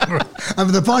riddle. I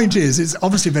mean, the point is, it's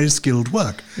obviously very skilled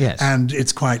work. Yes. And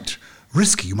it's quite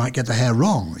risky. You might get the hair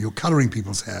wrong. You're colouring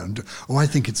people's hair. And, I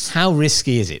think it's... How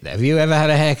risky is it, though? Have you ever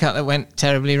had a haircut that went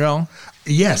terribly wrong?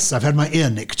 Yes, I've had my ear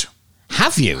nicked.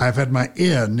 Have you? I've had my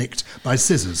ear nicked by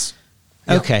scissors.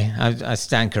 Okay, I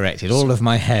stand corrected. All of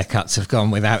my haircuts have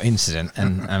gone without incident,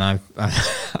 and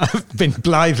I've been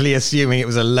blithely assuming it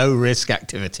was a low-risk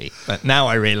activity. But now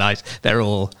I realise they're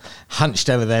all hunched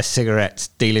over their cigarettes,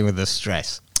 dealing with the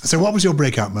stress. So what was your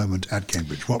breakout moment at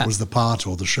Cambridge? What was the part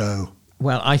or the show?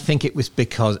 Well, I think it was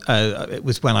because it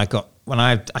was when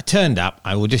I turned up,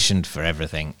 I auditioned for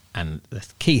everything, and the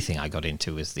key thing I got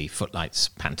into was the Footlights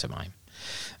pantomime.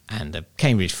 And the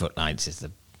Cambridge Footlights is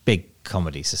the big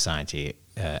comedy society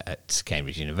at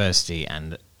Cambridge University,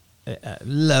 and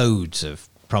loads of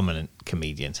prominent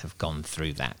comedians have gone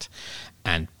through that.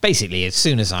 And basically, as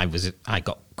soon as I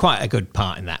got quite a good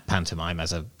part in that pantomime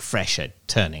as a fresher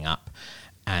turning up,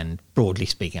 and broadly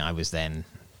speaking, I was then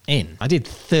in. I did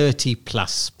 30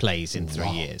 plus plays in 3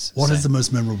 years. What is the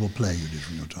most memorable play you did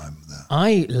from your time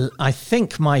there? I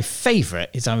think my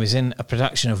favourite is I was in a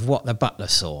production of What the Butler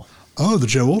Saw. Oh, the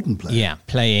Joe Alton play. Yeah,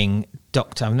 playing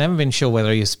Dr. I've never been sure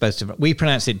whether you're supposed to... We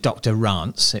pronounce it Dr.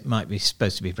 Rance. It might be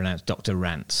supposed to be pronounced Dr.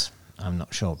 Rance. I'm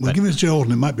not sure. Well, given it's Joe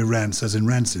Alton, it might be Rance, as in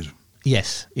rancid.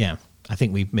 Yes, yeah. I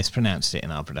think we mispronounced it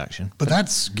in our production. But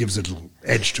that gives a little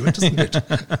edge to it, doesn't it?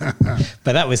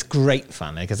 But that was great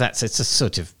fun, because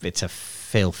it's a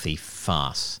filthy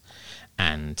farce.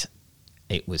 And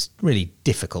it was really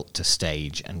difficult to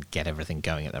stage and get everything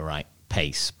going at the right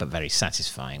pace, but very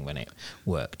satisfying when it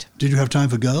worked. Did you have time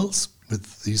for girls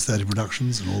with these 30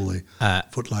 productions and all the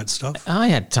Footlight stuff? I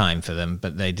had time for them,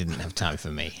 but they didn't have time for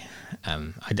me.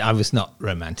 I was not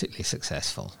romantically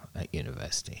successful at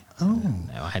university. Oh.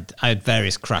 No, I had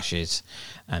various crushes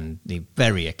and the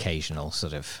very occasional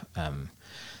sort of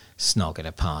snog at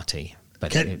a party.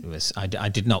 But I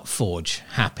did not forge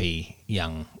happy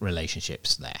young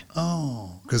relationships there.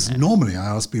 Oh, because normally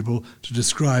I ask people to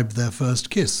describe their first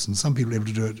kiss, and some people are able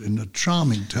to do it in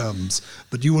charming terms,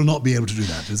 but you will not be able to do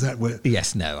that. Is that where?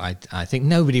 Yes, no, I think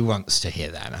nobody wants to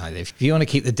hear that either. If you want to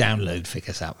keep the download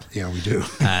figures up, Yeah, we do.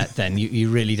 then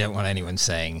you really don't want anyone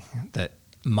saying that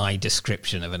my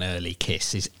description of an early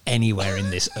kiss is anywhere in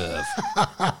this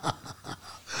oeuvre.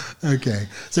 Okay,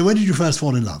 so when did you first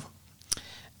fall in love?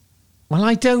 Well,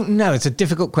 I don't know. It's a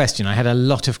difficult question. I had a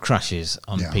lot of crushes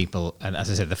on Yeah. people. And as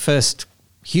I said, the first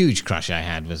huge crush I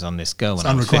had was on this girl when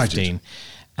I was unrequited.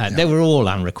 15. They were all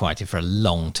unrequited for a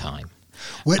long time.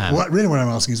 What I'm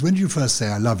asking is, when did you first say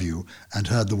 "I love you" and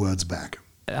heard the words back?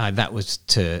 That was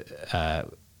to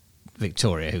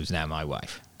Victoria, who's now my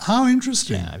wife. How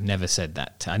interesting. Yeah, I've never said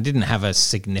that. I didn't have a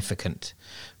significant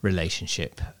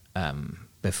relationship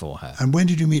before her. And when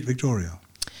did you meet Victoria?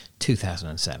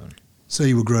 2007. So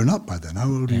you were grown up by then. How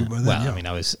old were you by then? Well, Yeah. I mean,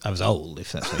 I was old,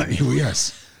 if that's what you mean.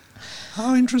 Yes.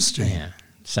 How interesting. Yeah.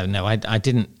 So no, I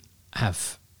didn't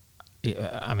have.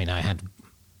 I mean, I had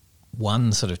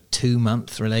one sort of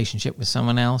 2-month relationship with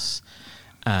someone else,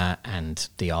 and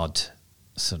the odd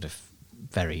sort of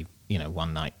very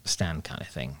one night stand kind of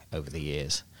thing over the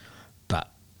years,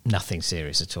 but nothing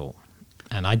serious at all.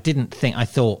 And I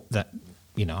thought that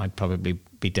I'd probably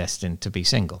be destined to be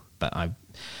single. But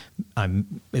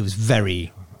it was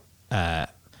very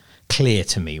clear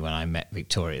to me when I met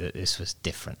Victoria that this was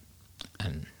different.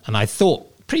 And I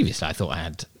thought previously I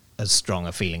had as strong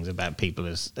a feelings about people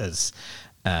as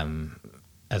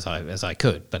I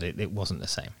could, but it wasn't the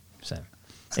same. So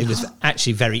it was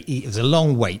actually it was a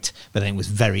long wait, but then it was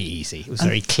very easy. It was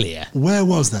very clear. Where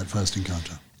was that first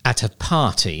encounter? At a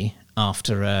party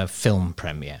after a film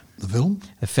premiere. The film?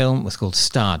 The film was called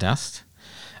Stardust.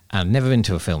 I'd never been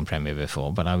to a film premiere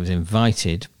before, but I was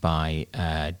invited by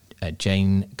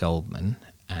Jane Goldman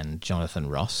and Jonathan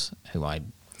Ross, who I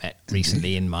met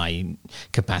recently in my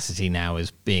capacity now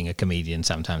as being a comedian,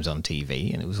 sometimes on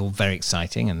TV, and it was all very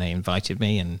exciting. And they invited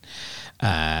me, and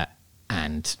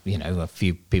a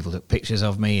few people took pictures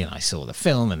of me, and I saw the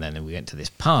film, and then we went to this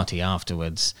party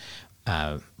afterwards,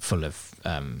 full of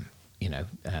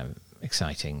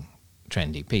exciting,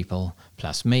 trendy people,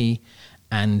 plus me,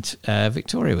 and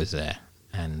Victoria was there,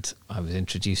 and I was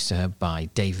introduced to her by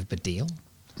David Baddiel,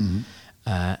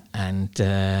 I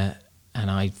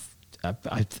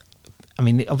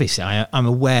mean, obviously, I'm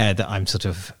aware that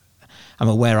I'm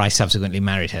aware I subsequently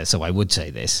married her, so I would say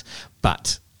this,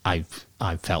 but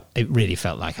it really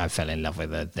felt like I fell in love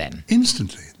with her then.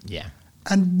 Instantly? Yeah.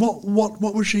 And what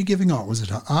was she giving off? Was it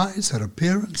her eyes, her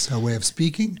appearance, her way of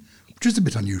speaking? Just a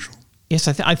bit unusual. Yes,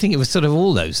 I think it was sort of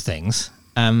all those things.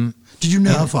 Did you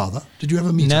know her father? Did you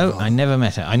ever meet her father? No, I never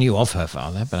met her. I knew of her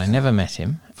father, but I never met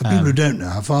him. For people who don't know,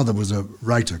 her father was a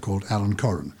writer called Alan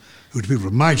Coren, who to people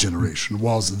of my generation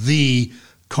was the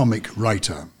comic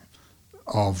writer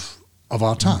of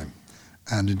our time.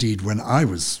 And indeed, when I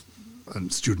was a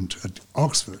student at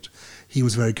Oxford, he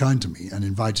was very kind to me and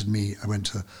invited me. I went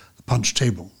to the Punch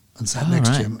table and sat next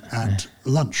to him at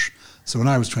lunch. So when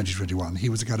I was 21, he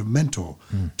was a kind of mentor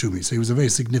to me. So he was a very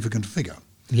significant figure.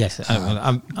 Yes,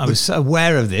 I was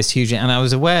aware of this hugely, and I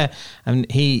was aware, and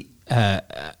he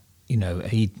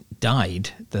died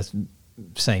the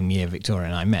same year Victoria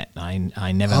and I met. I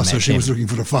never met him. So she was looking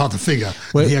for a father figure.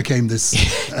 Well, and here came this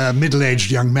middle-aged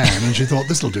young man, and she thought,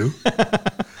 this'll do.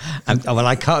 Well,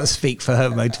 I can't speak for her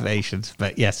motivations,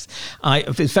 but yes.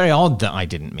 It's very odd that I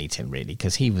didn't meet him, really,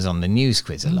 because he was on the News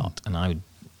Quiz a lot, and I would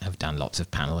have done lots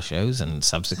of panel shows and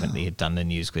subsequently had done the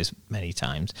News Quiz many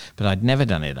times, but I'd never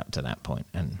done it up to that point.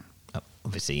 And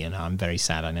obviously, I'm very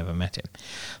sad I never met him.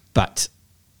 But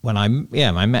when I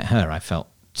met her, I felt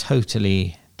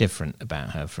totally different about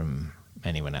her from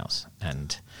anyone else.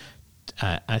 And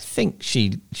I think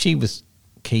she was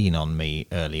keen on me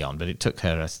early on, but it took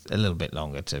her a little bit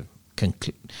longer to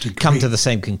come to the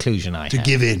same conclusion I had. To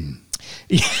give in.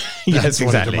 Yes,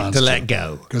 exactly. To let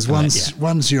go. Because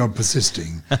once you're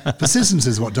persisting, persistence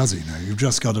is what does it. You've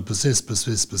just got to persist,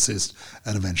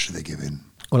 and eventually they give in.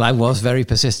 Well, I was very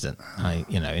persistent.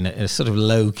 In a sort of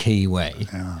low key way.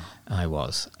 Yeah. I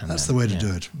was. That's the way to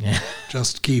do it. Yeah.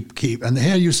 Just keep. And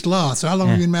here you still are. So how long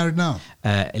have you been married now?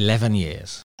 11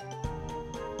 years.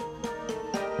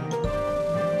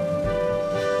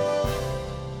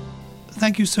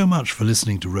 Thank you so much for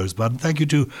listening to Rosebud. Thank you,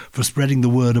 too, for spreading the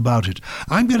word about it.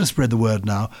 I'm going to spread the word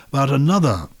now about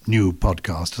another new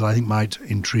podcast that I think might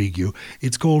intrigue you.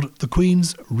 It's called The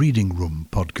Queen's Reading Room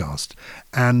Podcast,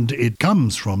 and it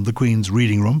comes from The Queen's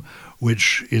Reading Room,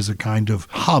 which is a kind of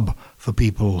hub for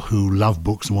people who love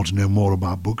books and want to know more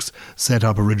about books, set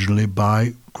up originally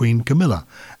by Queen Camilla.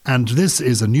 And this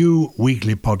is a new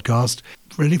weekly podcast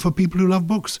really for people who love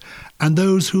books and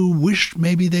those who wished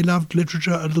maybe they loved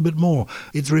literature a little bit more.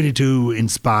 It's really to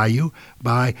inspire you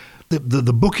by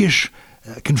the bookish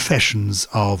confessions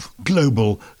of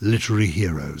global literary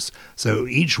heroes. So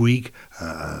each week,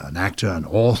 an actor, an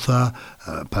author,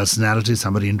 a personality,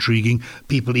 somebody intriguing,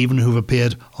 people even who've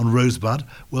appeared on Rosebud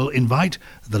will invite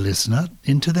the listener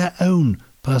into their own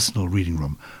personal reading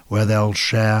room where they'll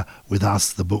share with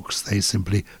us the books they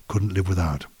simply couldn't live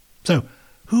without. So,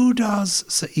 who does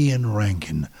Sir Ian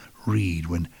Rankin read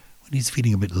when he's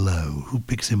feeling a bit low? Who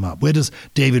picks him up? Where does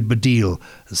David Baddiel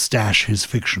stash his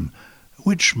fiction?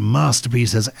 Which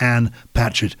masterpiece has Anne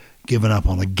Patchett given up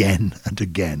on again and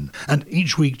again? And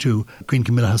each week, too, Queen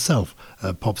Camilla herself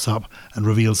pops up and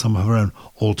reveals some of her own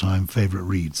all-time favourite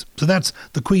reads. So that's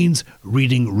the Queen's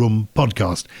Reading Room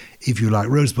Podcast. If you like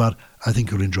Rosebud, I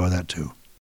think you'll enjoy that too.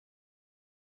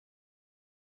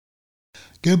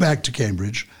 Go back to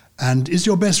Cambridge. And is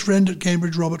your best friend at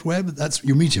Cambridge Robert Webb?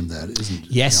 You meet him there, isn't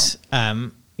it? Yes. Yeah.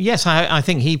 Yes, I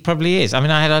think he probably is. I mean,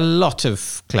 I had a lot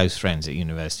of close friends at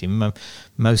university.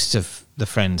 Most of the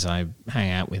friends I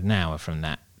hang out with now are from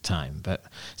that time, but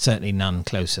certainly none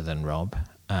closer than Rob.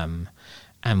 And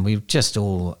we've just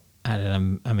all had,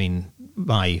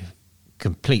 my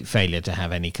complete failure to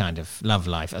have any kind of love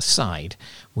life aside,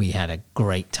 we had a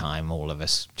great time, all of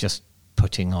us, just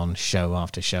putting on show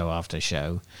after show after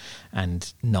show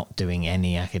and not doing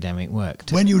any academic work.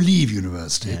 When you leave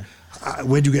university,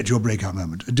 where do you get your breakout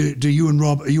moment? Do you and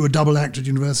Rob, are you a double act at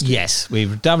university? Yes, we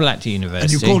were double act at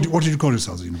university. And what did you call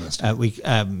yourselves at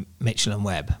university? Mitchell and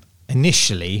Webb.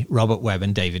 Initially, Robert Webb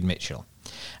and David Mitchell.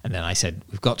 And then I said,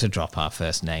 we've got to drop our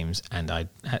first names. And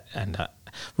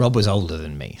Rob was older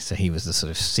than me, so he was the sort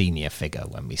of senior figure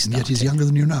when we started. And yet he's younger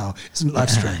than you now. Isn't life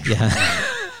strange? Yeah.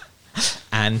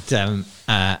 And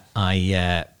I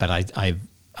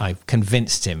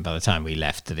convinced him by the time we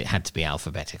left that it had to be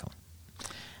alphabetical.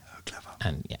 Oh, clever.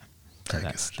 And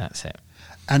that's it.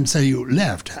 And so you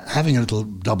left having a little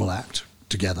double act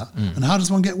together. And how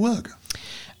does one get work?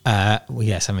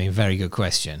 Yes, I mean, very good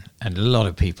question. And a lot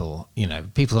of people,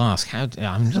 people ask,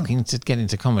 I'm looking to get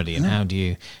into comedy, and how do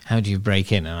you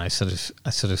break in? And I sort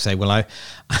of say, well,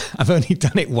 I've only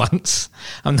done it once.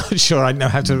 I'm not sure I know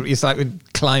how to. It's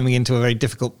like climbing into a very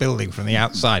difficult building from the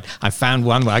outside. I found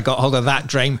one where I got hold of that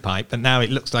drain pipe, but now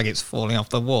it looks like it's falling off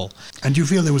the wall. And do you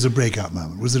feel there was a breakout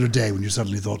moment? Was there a day when you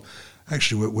suddenly thought,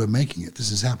 actually, we're making it.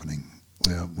 This is happening.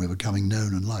 We're becoming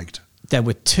known and liked. There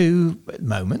were two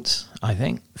moments, I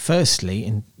think. Firstly,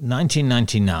 in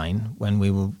 1999, when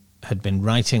we had been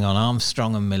writing on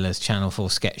Armstrong and Miller's Channel 4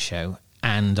 sketch show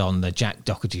and on the Jack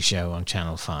Doherty show on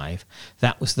Channel 5,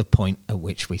 that was the point at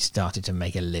which we started to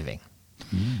make a living.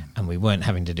 And we weren't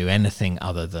having to do anything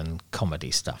other than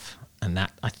comedy stuff. And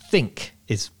that, I think,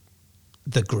 is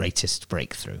the greatest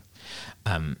breakthrough.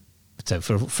 So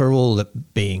for all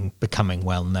that becoming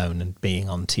well-known and being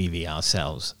on TV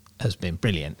ourselves has been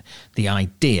brilliant. The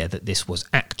idea that this was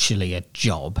actually a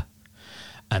job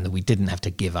and that we didn't have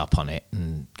to give up on it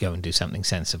and go and do something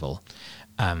sensible,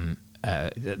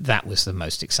 that was the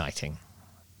most exciting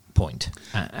point.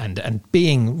 And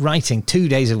writing 2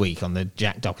 days a week on the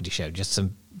Jack Doherty show, just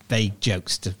some vague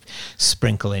jokes to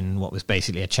sprinkle in what was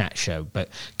basically a chat show, but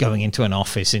going into an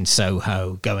office in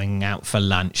Soho, going out for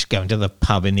lunch, going to the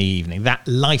pub in the evening, that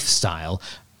lifestyle,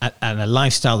 and a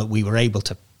lifestyle that we were able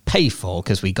to pay for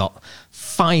because we got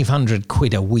 500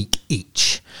 quid a week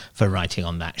each for writing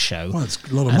on that show. Well, it's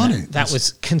a lot of money. That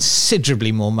was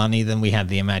considerably more money than we had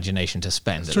the imagination to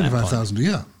spend. It's 25,000 a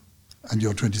year, and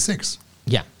you're 26.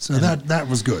 Yeah. So that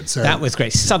was good. So that was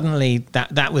great. Suddenly,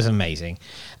 that was amazing.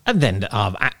 And then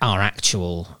our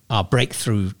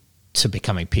breakthrough to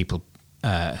becoming people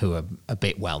who are a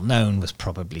bit well known was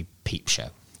probably Peep Show.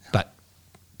 Yeah. But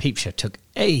Peep Show took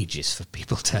ages for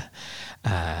people to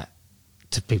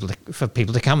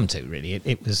come to, really.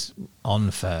 It was on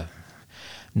for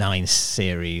 9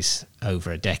 series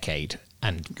over a decade,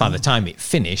 and by the time it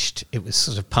finished, it was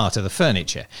sort of part of the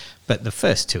furniture. But the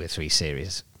first 2 or 3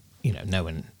 series, no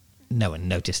one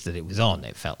noticed that it was on,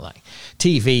 it felt like.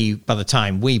 TV, by the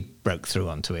time we broke through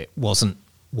onto it, wasn't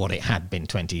what it had been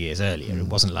 20 years earlier. It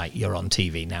wasn't like you're on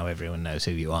TV, now everyone knows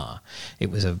who you are.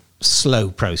 It was a slow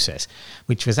process,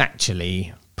 which was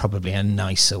actually probably a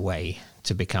nicer way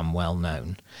to become well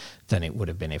known than it would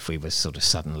have been if we were sort of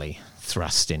suddenly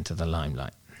thrust into the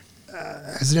limelight.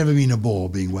 Has it ever been a bore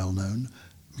being well known?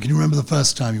 Can you remember the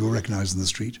first time you were recognised in the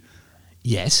street?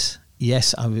 Yes,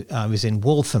 I was in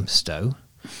Walthamstow,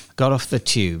 got off the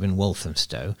tube in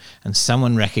Walthamstow, and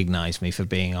someone recognised me for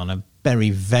being on a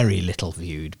very, very little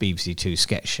viewed BBC Two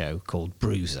sketch show called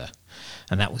Bruiser.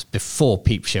 And that was before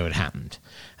Peep Show had happened.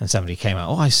 And somebody came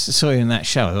out, I saw you in that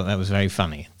show, I thought that was very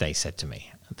funny, they said to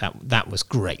me. That was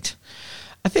great.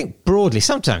 I think broadly,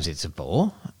 sometimes it's a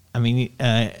bore. I mean,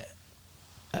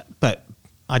 but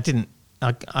I didn't.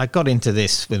 I got into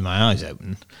this with my eyes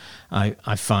open.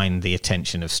 I find the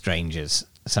attention of strangers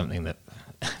something that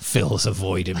fills a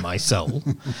void in my soul.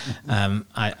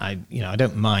 I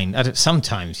don't mind.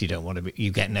 Sometimes you don't want to.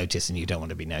 You get noticed and you don't want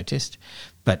to be noticed.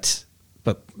 But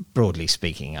broadly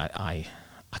speaking, I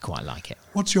quite like it.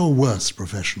 What's your worst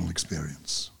professional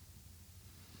experience?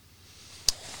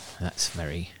 That's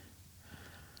very...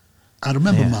 I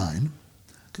remember mine,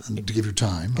 and to give you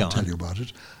time, I'll tell you about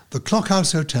it. The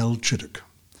Clockhouse Hotel, Chiddock.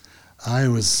 I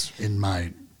was in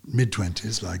my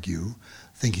mid-20s, like you,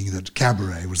 thinking that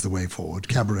cabaret was the way forward.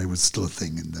 Cabaret was still a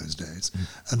thing in those days.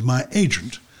 And my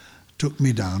agent took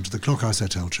me down to the Clockhouse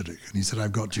Hotel, Chiddock, and he said,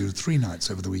 I've got you 3 nights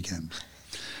over the weekend.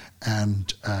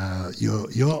 And you're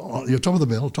top of the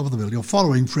bill, you're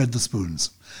following Fred the Spoons.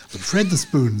 But Fred the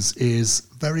Spoons is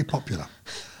very popular.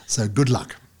 So good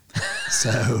luck.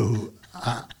 So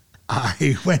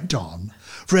I went on.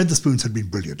 Fred the Spoons had been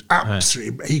brilliant.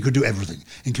 Absolutely. He could do everything,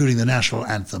 including the national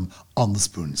anthem on the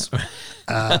spoons.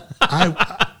 I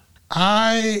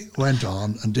went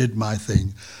on and did my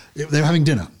thing. They were having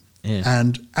dinner Yeah.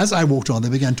 And as I walked on, they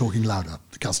began talking louder,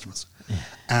 the customers. Yeah.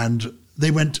 And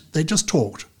they just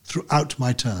talked throughout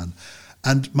my turn.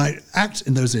 And my act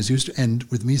in those days used to end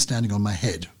with me standing on my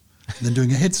head and then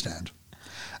doing a headstand.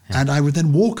 Yeah. And I would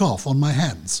then walk off on my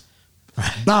hands,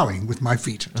 bowing with my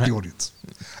feet to the audience.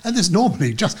 And this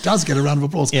normally just does get a round of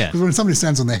applause. Because when somebody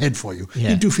stands on their head for you,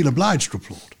 you do feel obliged to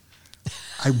applaud.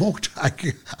 I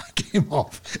came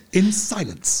off in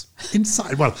silence.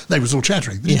 Well, they was all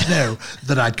chattering. They didn't know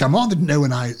that I'd come on. They didn't know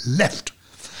when I left.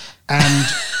 And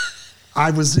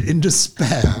I was in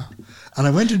despair. And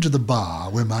I went into the bar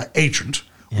where my agent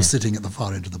was sitting at the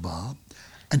far end of the bar.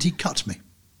 And he cut me.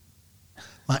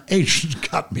 My agent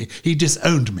cut me. He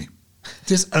disowned me.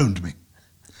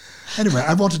 Anyway,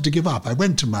 I wanted to give up. I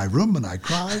went to my room and I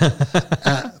cried.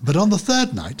 But on the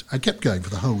third night, I kept going for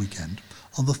the whole weekend.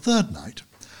 On the third night,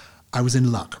 I was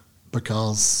in luck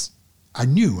because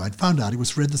I'd found out it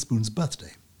was Fred the Spoon's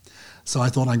birthday. So I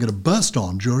thought I'm going to burst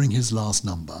on during his last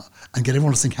number and get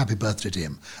everyone to sing happy birthday to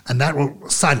him. And that will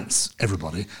silence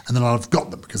everybody. And then I'll have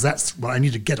got them because that's what I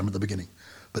need to get them at the beginning.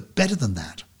 But better than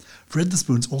that, Fred the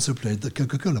Spoons also played the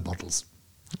Coca-Cola bottles.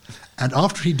 And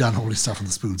after he'd done all his stuff on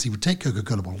the spoons, he would take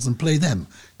Coca-Cola bottles and play them,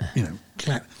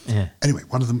 Anyway,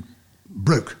 one of them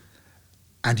broke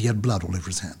and he had blood all over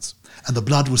his hands. And the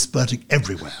blood was spurting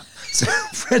everywhere. So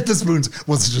Fred the Spoons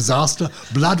was a disaster.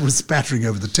 Blood was spattering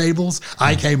over the tables.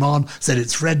 I came on, said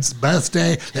it's Fred's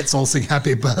birthday. Let's all sing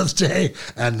happy birthday.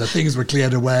 And the things were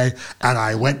cleared away. And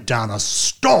I went down a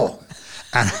storm.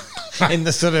 And in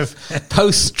the sort of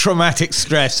post-traumatic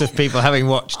stress of people having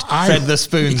watched Fred the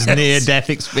Spoon's near-death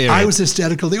experience. I was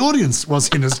hysterical. The audience was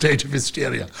in a state of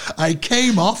hysteria. I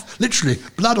came off, literally,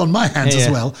 blood on my hands as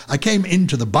well. I came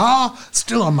into the bar,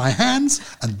 still on my hands,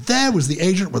 and there was the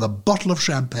agent with a bottle of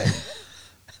champagne.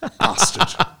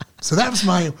 Bastard. So that was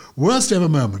my worst ever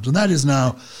moment, and that is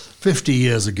now 50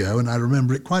 years ago, and I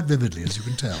remember it quite vividly, as you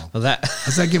can tell. Well,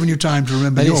 has that given you time to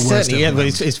remember your worst ever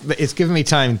moment? But it's given me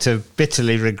time to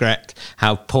bitterly regret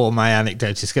how poor my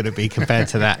anecdote is going to be compared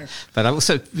to that. But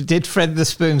also, did Fred the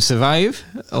Spoon survive?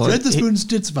 Fred the Spoon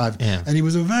did survive, and he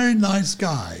was a very nice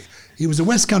guy. He was a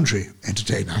West Country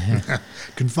entertainer,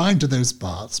 confined to those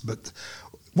parts, but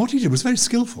what he did was very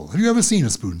skillful. Have you ever seen a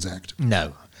Spoons act?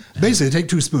 No. Basically, they take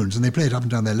two spoons and they play it up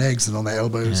and down their legs and on their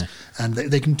elbows, and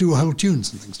they can do whole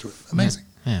tunes and things to it. Amazing.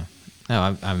 Yeah.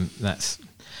 No,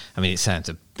 it sounds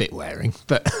a bit wearing,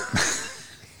 but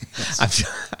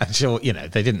I'm sure,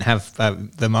 they didn't have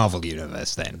the Marvel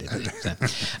Universe then, did they? So,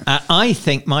 I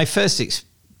think my first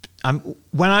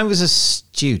when I was a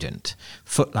student,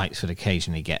 Footlights would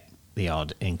occasionally get the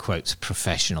odd, in quotes,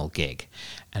 professional gig,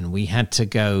 and we had to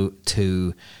go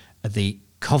to the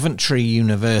Coventry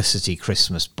University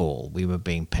Christmas Ball. We were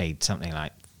being paid something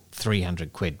like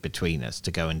 300 quid between us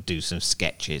to go and do some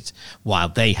sketches while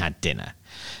they had dinner.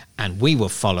 And we were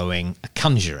following a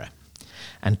conjurer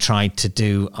and tried to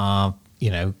do our,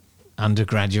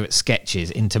 undergraduate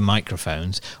sketches into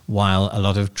microphones while a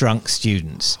lot of drunk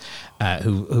students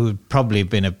who would probably have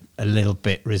been a little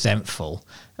bit resentful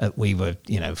that we were,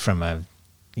 from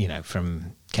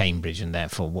Cambridge and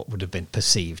therefore what would have been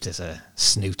perceived as a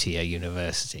snootier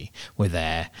university, were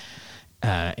there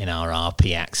in our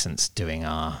RP accents doing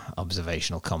our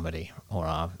observational comedy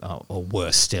or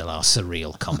worse still, our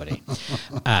surreal comedy.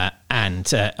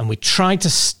 And we tried to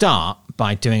start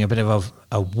by doing a bit of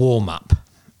a warm-up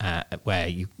where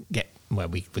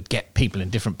we would get people in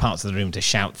different parts of the room to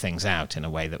shout things out in a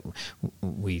way that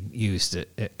we used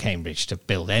at Cambridge to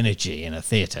build energy in a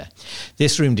theatre.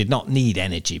 This room did not need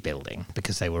energy building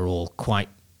because they were all quite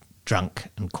drunk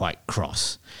and quite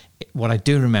cross. What I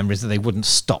do remember is that they wouldn't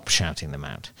stop shouting them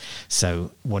out.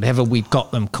 So whatever we'd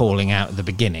got them calling out at the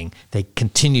beginning, they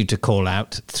continued to call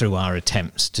out through our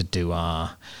attempts to do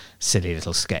our silly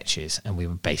little sketches, and we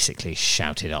were basically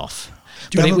shouted off.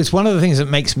 But it was one of the things that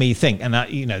makes me think, and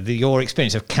your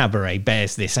experience of cabaret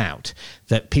bears this out,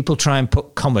 that people try and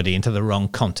put comedy into the wrong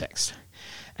context.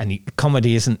 And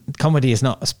comedy is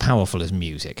not as powerful as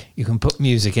music. You can put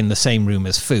music in the same room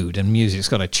as food, and music's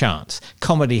got a chance.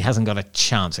 Comedy hasn't got a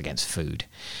chance against food.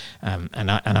 And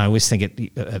I always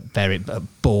think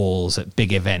at balls, at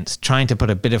big events, trying to put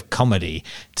a bit of comedy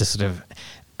to sort of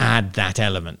add that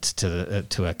element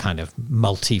to a kind of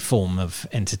multi-form of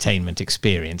entertainment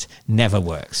experience never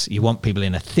works. You want people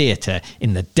in a theatre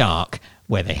in the dark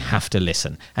where they have to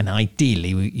listen, and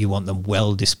ideally you want them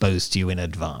well disposed to you in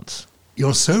advance.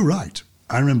 You're so right.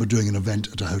 I remember doing an event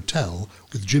at a hotel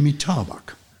with Jimmy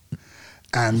Tarbuck,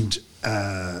 and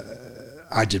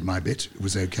I did my bit. It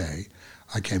was okay.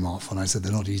 I came off and I said,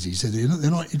 they're not easy. He said,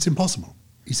 they're not. It's impossible.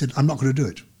 He said, I'm not going to do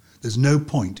it. There's no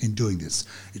point in doing this.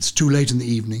 It's too late in the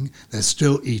evening. They're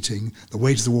still eating. The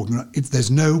waiters are walking around.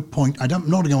 There's no point. I'm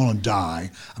not going to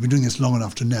die. I've been doing this long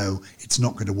enough to know it's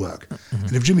not going to work.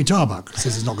 And if Jimmy Tarbuck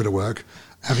says it's not going to work,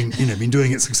 having been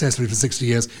doing it successfully for 60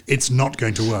 years, it's not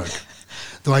going to work.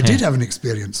 Though I did have an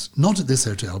experience, not at this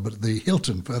hotel, but at the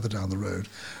Hilton further down the road,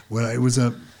 where it was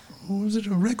a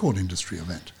record industry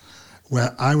event,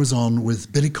 where I was on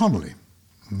with Billy Connolly,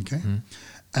 okay?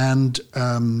 And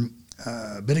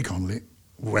Billy Connolly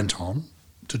went on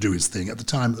to do his thing at the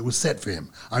time that was set for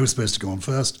him. I was supposed to go on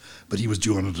first, but he was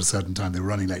due on at a certain time. They were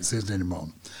running late, so he didn't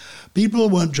on. People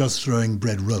weren't just throwing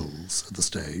bread rolls at the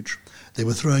stage. They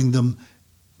were throwing them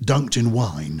dunked in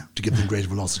wine to give them greater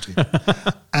velocity.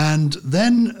 And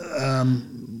then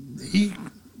he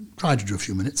tried to do a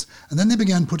few minutes, and then they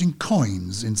began putting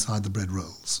coins inside the bread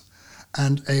rolls.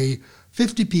 And a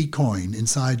 50p coin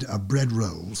inside a bread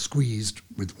roll squeezed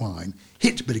with wine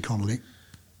hit Billy Connolly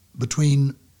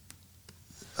between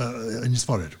in his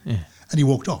forehead. Yeah. And he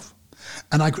walked off.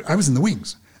 And I was in the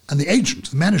wings. And the agent,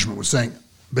 the management, was saying,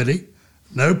 Billy,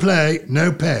 no play,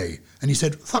 no pay. And he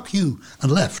said, fuck you,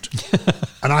 and left.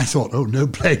 And I thought, oh, no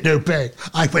play, no pay.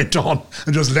 I went on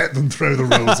and just let them throw the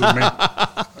rolls at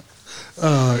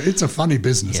me. It's a funny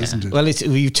business, isn't it? Well,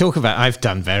 you talk about, I've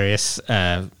done various,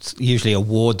 usually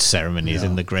award ceremonies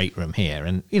in the Great Room here,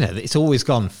 and, it's always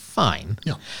gone fine.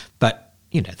 Yeah. But,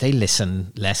 they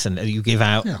listen less, and you give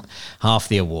out half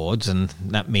the awards, and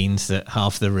that means that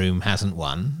half the room hasn't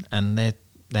won, and they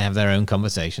have their own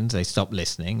conversations, they stop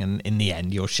listening, and in the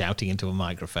end, you're shouting into a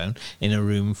microphone in a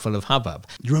room full of hubbub.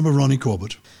 Do you remember Ronnie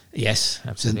Corbett? Yes,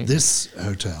 absolutely. In this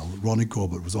hotel, Ronnie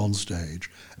Corbett was on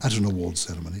stage at an award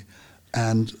ceremony,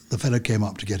 and the fellow came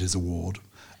up to get his award.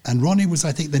 And Ronnie was,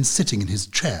 I think, then sitting in his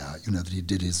chair, that he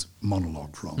did his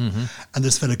monologue from. Mm-hmm. And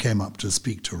this fellow came up to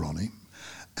speak to Ronnie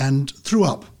and threw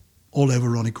up all over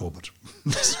Ronnie Corbett.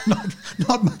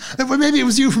 Well, maybe it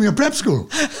was you from your prep school.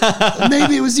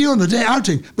 Maybe it was you on the day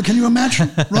outing. But can you imagine?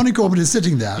 Ronnie Corbett is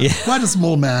sitting there, quite a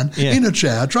small man, in a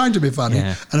chair, trying to be funny,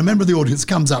 and a member of the audience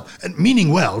comes up, and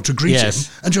meaning well, to greet him,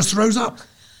 and just throws up.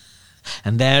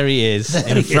 And there he is,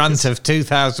 in front of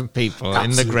 2,000 people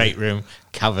in the Great Room,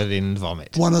 covered in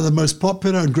vomit. One of the most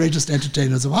popular and greatest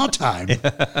entertainers of our time,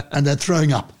 and they're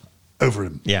throwing up over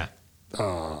him. Yeah.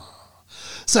 Oh.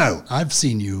 So, I've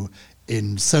seen you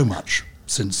in so much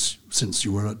since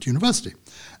you were at university,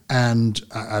 and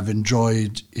I've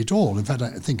enjoyed it all. In fact,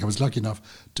 I think I was lucky enough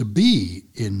to be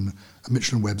in a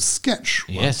Mitchell & Webb sketch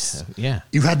once. Yes, yeah.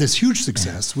 You've had this huge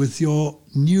success with your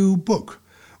new book,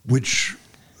 which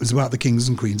was about the kings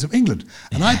and queens of England.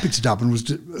 And I picked it up and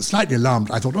was slightly alarmed.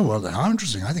 I thought, oh, well, how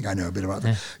interesting. I think I know a bit about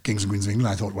the kings and queens of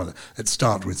England. I thought, well, let's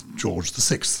start with George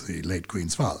VI, the late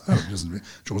Queen's father. Oh, it doesn't.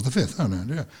 George V. Oh, no,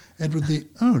 dear. Edward the...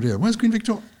 Oh, dear. Where's Queen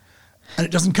Victoria? And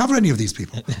it doesn't cover any of these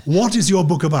people. What is your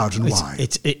book about and why?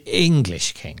 It's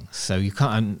English kings, so you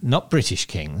can't, not British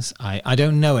kings. I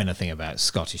don't know anything about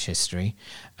Scottish history,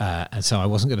 and so I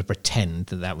wasn't going to pretend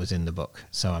that was in the book.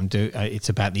 So it's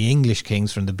about the English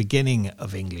kings from the beginning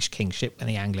of English kingship when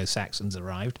the Anglo-Saxons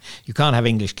arrived. You can't have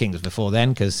English kings before then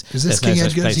because is this King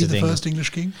Edgar? Is he the first English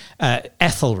king?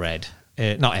 Ethelred.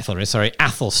 Not Ethelred, sorry,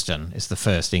 Athelstan is the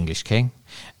first English king.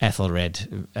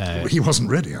 Ethelred... he wasn't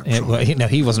ready, actually.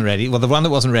 He wasn't ready. Well, the one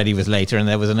that wasn't ready was later, and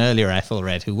there was an earlier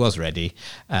Ethelred who was ready.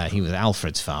 He was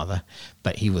Alfred's father,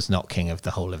 but he was not king of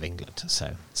the whole of England.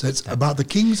 So it's about the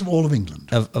kings of all of England?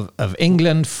 Of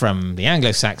England, from the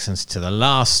Anglo-Saxons to the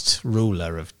last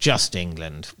ruler of just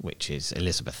England, which is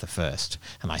Elizabeth I.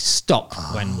 And I stop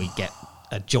when we get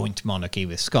a joint monarchy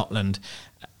with Scotland.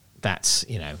 That's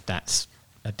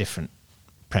a different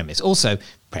premise. Also,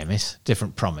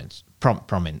 different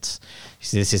prominence.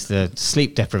 This is the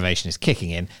sleep deprivation is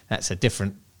kicking in. That's a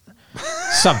different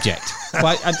subject.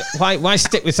 Why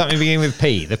stick with something beginning with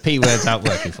P? The P word's out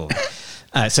working for me.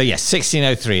 So yes,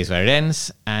 1603 is where it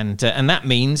ends, and that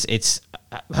means it's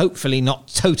hopefully not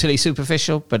totally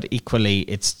superficial, but equally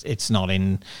it's not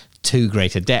in too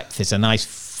great a depth. It's a nice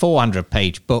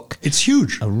 400-page book. It's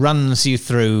huge. It runs you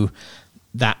through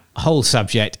that whole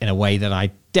subject in a way that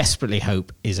I desperately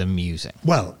hope is amusing.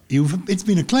 Well, it's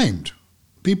been acclaimed.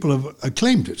 People have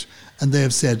acclaimed it, and they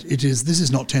have said this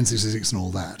is not 1066 and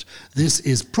all that. This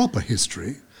is proper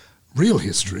history, real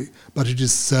history, but it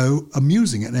is so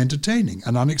amusing and entertaining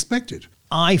and unexpected.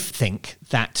 I think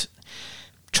that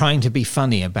trying to be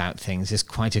funny about things is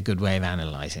quite a good way of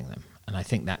analysing them, and I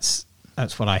think that's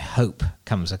what I hope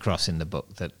comes across in the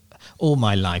book, that all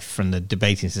my life, from the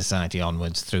Debating Society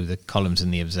onwards, through the columns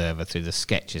in The Observer, through the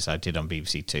sketches I did on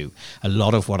BBC Two, a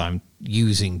lot of what I'm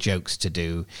using jokes to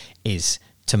do is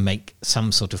to make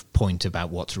some sort of point about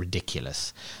what's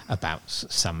ridiculous about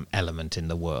some element in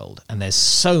the world. And there's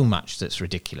so much that's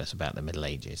ridiculous about the Middle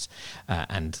Ages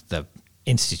and the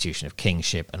institution of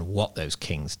kingship and what those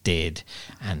kings did.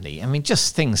 And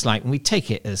just things like, we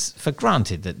take it as for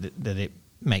granted that it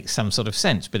makes some sort of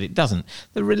sense, but it doesn't.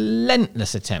 The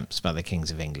relentless attempts by the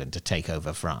kings of England to take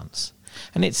over France.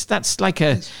 And it's like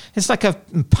a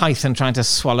python trying to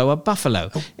swallow a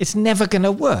buffalo. It's never going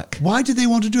to work. Why did they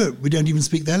want to do it? We don't even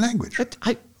speak their language.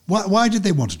 Why did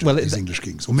they want to do it, these English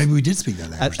kings? Or maybe we did speak their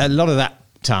language. A lot of that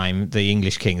time, the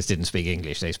English kings didn't speak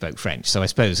English, they spoke French. So I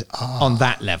suppose on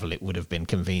that level it would have been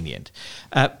convenient.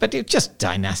 But it just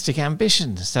dynastic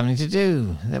ambition, something to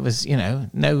do. There was,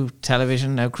 no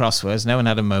television, no crosswords, no one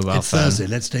had a mobile phone. It's Thursday,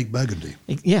 let's take Burgundy.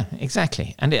 Yeah,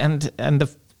 exactly. And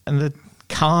the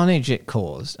carnage it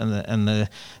caused and the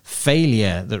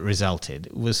failure that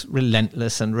resulted was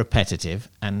relentless and repetitive.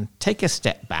 And take a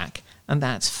step back, and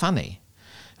that's funny.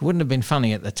 It wouldn't have been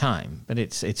funny at the time, but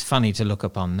it's funny to look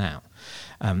upon now.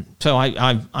 So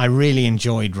I really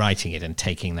enjoyed writing it and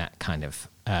taking that kind of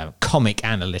comic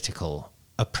analytical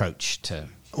approach to.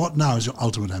 What now is your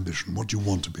ultimate ambition? What do you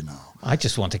want to be now? I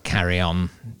just want to carry on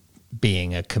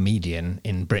being a comedian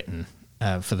in Britain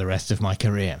for the rest of my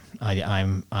career.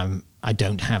 I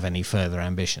don't have any further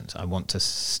ambitions. I want to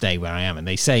stay where I am. And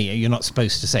they say you're not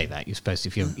supposed to say that. You're supposed to,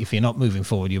 if you're not moving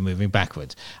forward, you're moving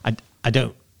backwards. I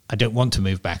don't want to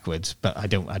move backwards, but I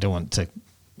don't want to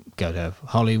go to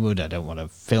Hollywood. I don't want a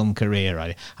film career.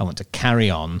 I want to carry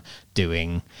on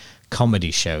doing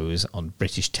comedy shows on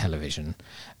British television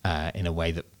in a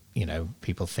way that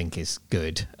people think is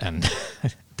good and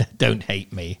don't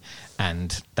hate me,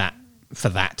 and for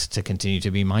that to continue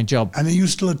to be my job. And are you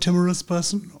still a timorous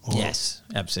person? Or? Yes,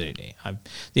 absolutely.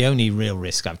 The only real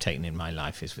risk I've taken in my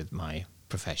life is with my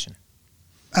profession.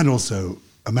 And also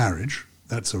a marriage.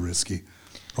 That's a risky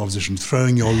proposition.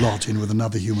 Throwing your lot in with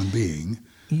another human being.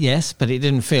 Yes, but it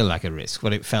didn't feel like a risk.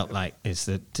 What it felt like is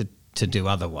that to do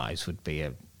otherwise would be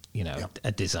a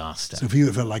disaster. So for you,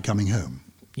 it felt like coming home.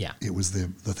 Yeah. It was the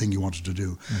thing you wanted to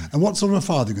do. And what sort of a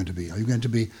father are you going to be? Are you going to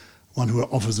be one who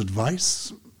offers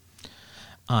advice?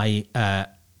 I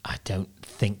don't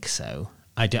think so.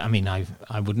 I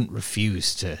wouldn't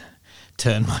refuse to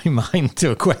turn my mind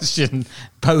to a question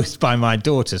posed by my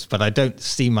daughters, but I don't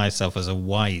see myself as a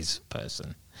wise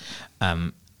person.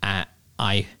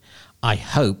 I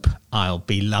hope I'll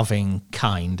be loving,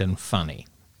 kind, and funny.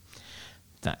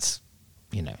 That's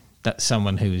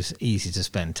someone who's easy to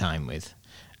spend time with,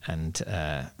 and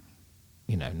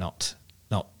not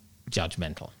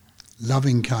judgmental.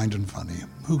 Loving, kind, and funny.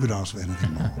 Who could ask for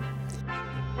anything more?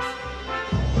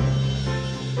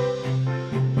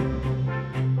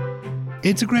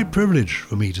 It's a great privilege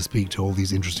for me to speak to all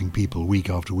these interesting people week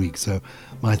after week, so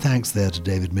my thanks there to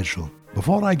David Mitchell.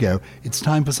 Before I go, it's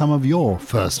time for some of your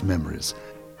first memories.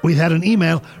 We've had an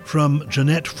email from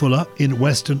Jeanette Fuller in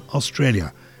Western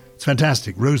Australia. It's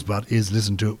fantastic. Rosebud is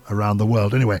listened to around the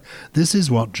world. Anyway, this is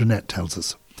what Jeanette tells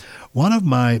us. One of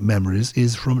my memories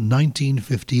is from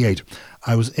 1958.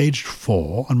 I was aged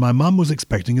 4 and my mum was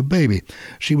expecting a baby.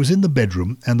 She was in the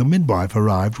bedroom and the midwife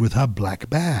arrived with her black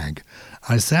bag.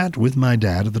 I sat with my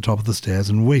dad at the top of the stairs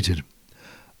and waited.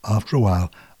 After a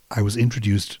while, I was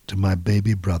introduced to my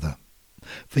baby brother.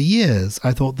 For years,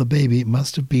 I thought the baby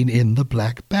must have been in the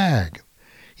black bag.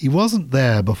 He wasn't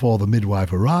there before the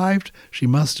midwife arrived. She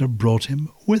must have brought him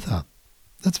with her.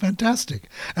 That's fantastic.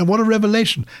 And what a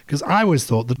revelation, because I always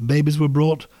thought that babies were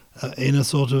brought in a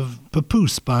sort of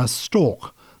papoose by a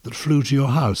stork that flew to your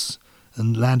house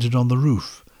and landed on the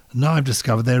roof. And now I've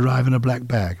discovered they arrive in a black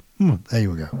bag. There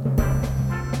you go.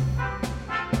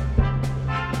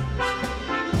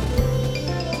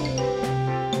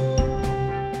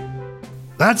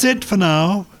 That's it for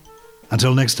now.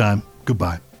 Until next time,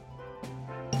 goodbye.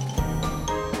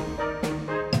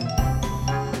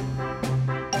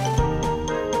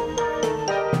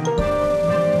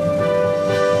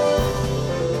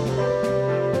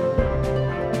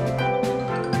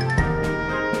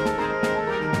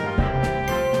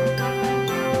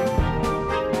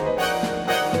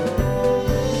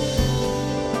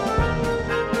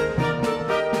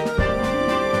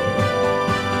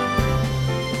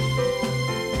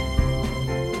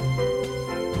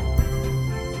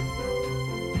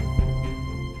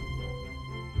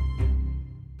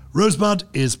 Rosebud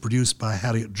is produced by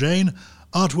Harriet Jane,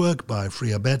 artwork by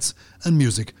Freya Betts, and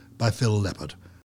music by Phil Leppard.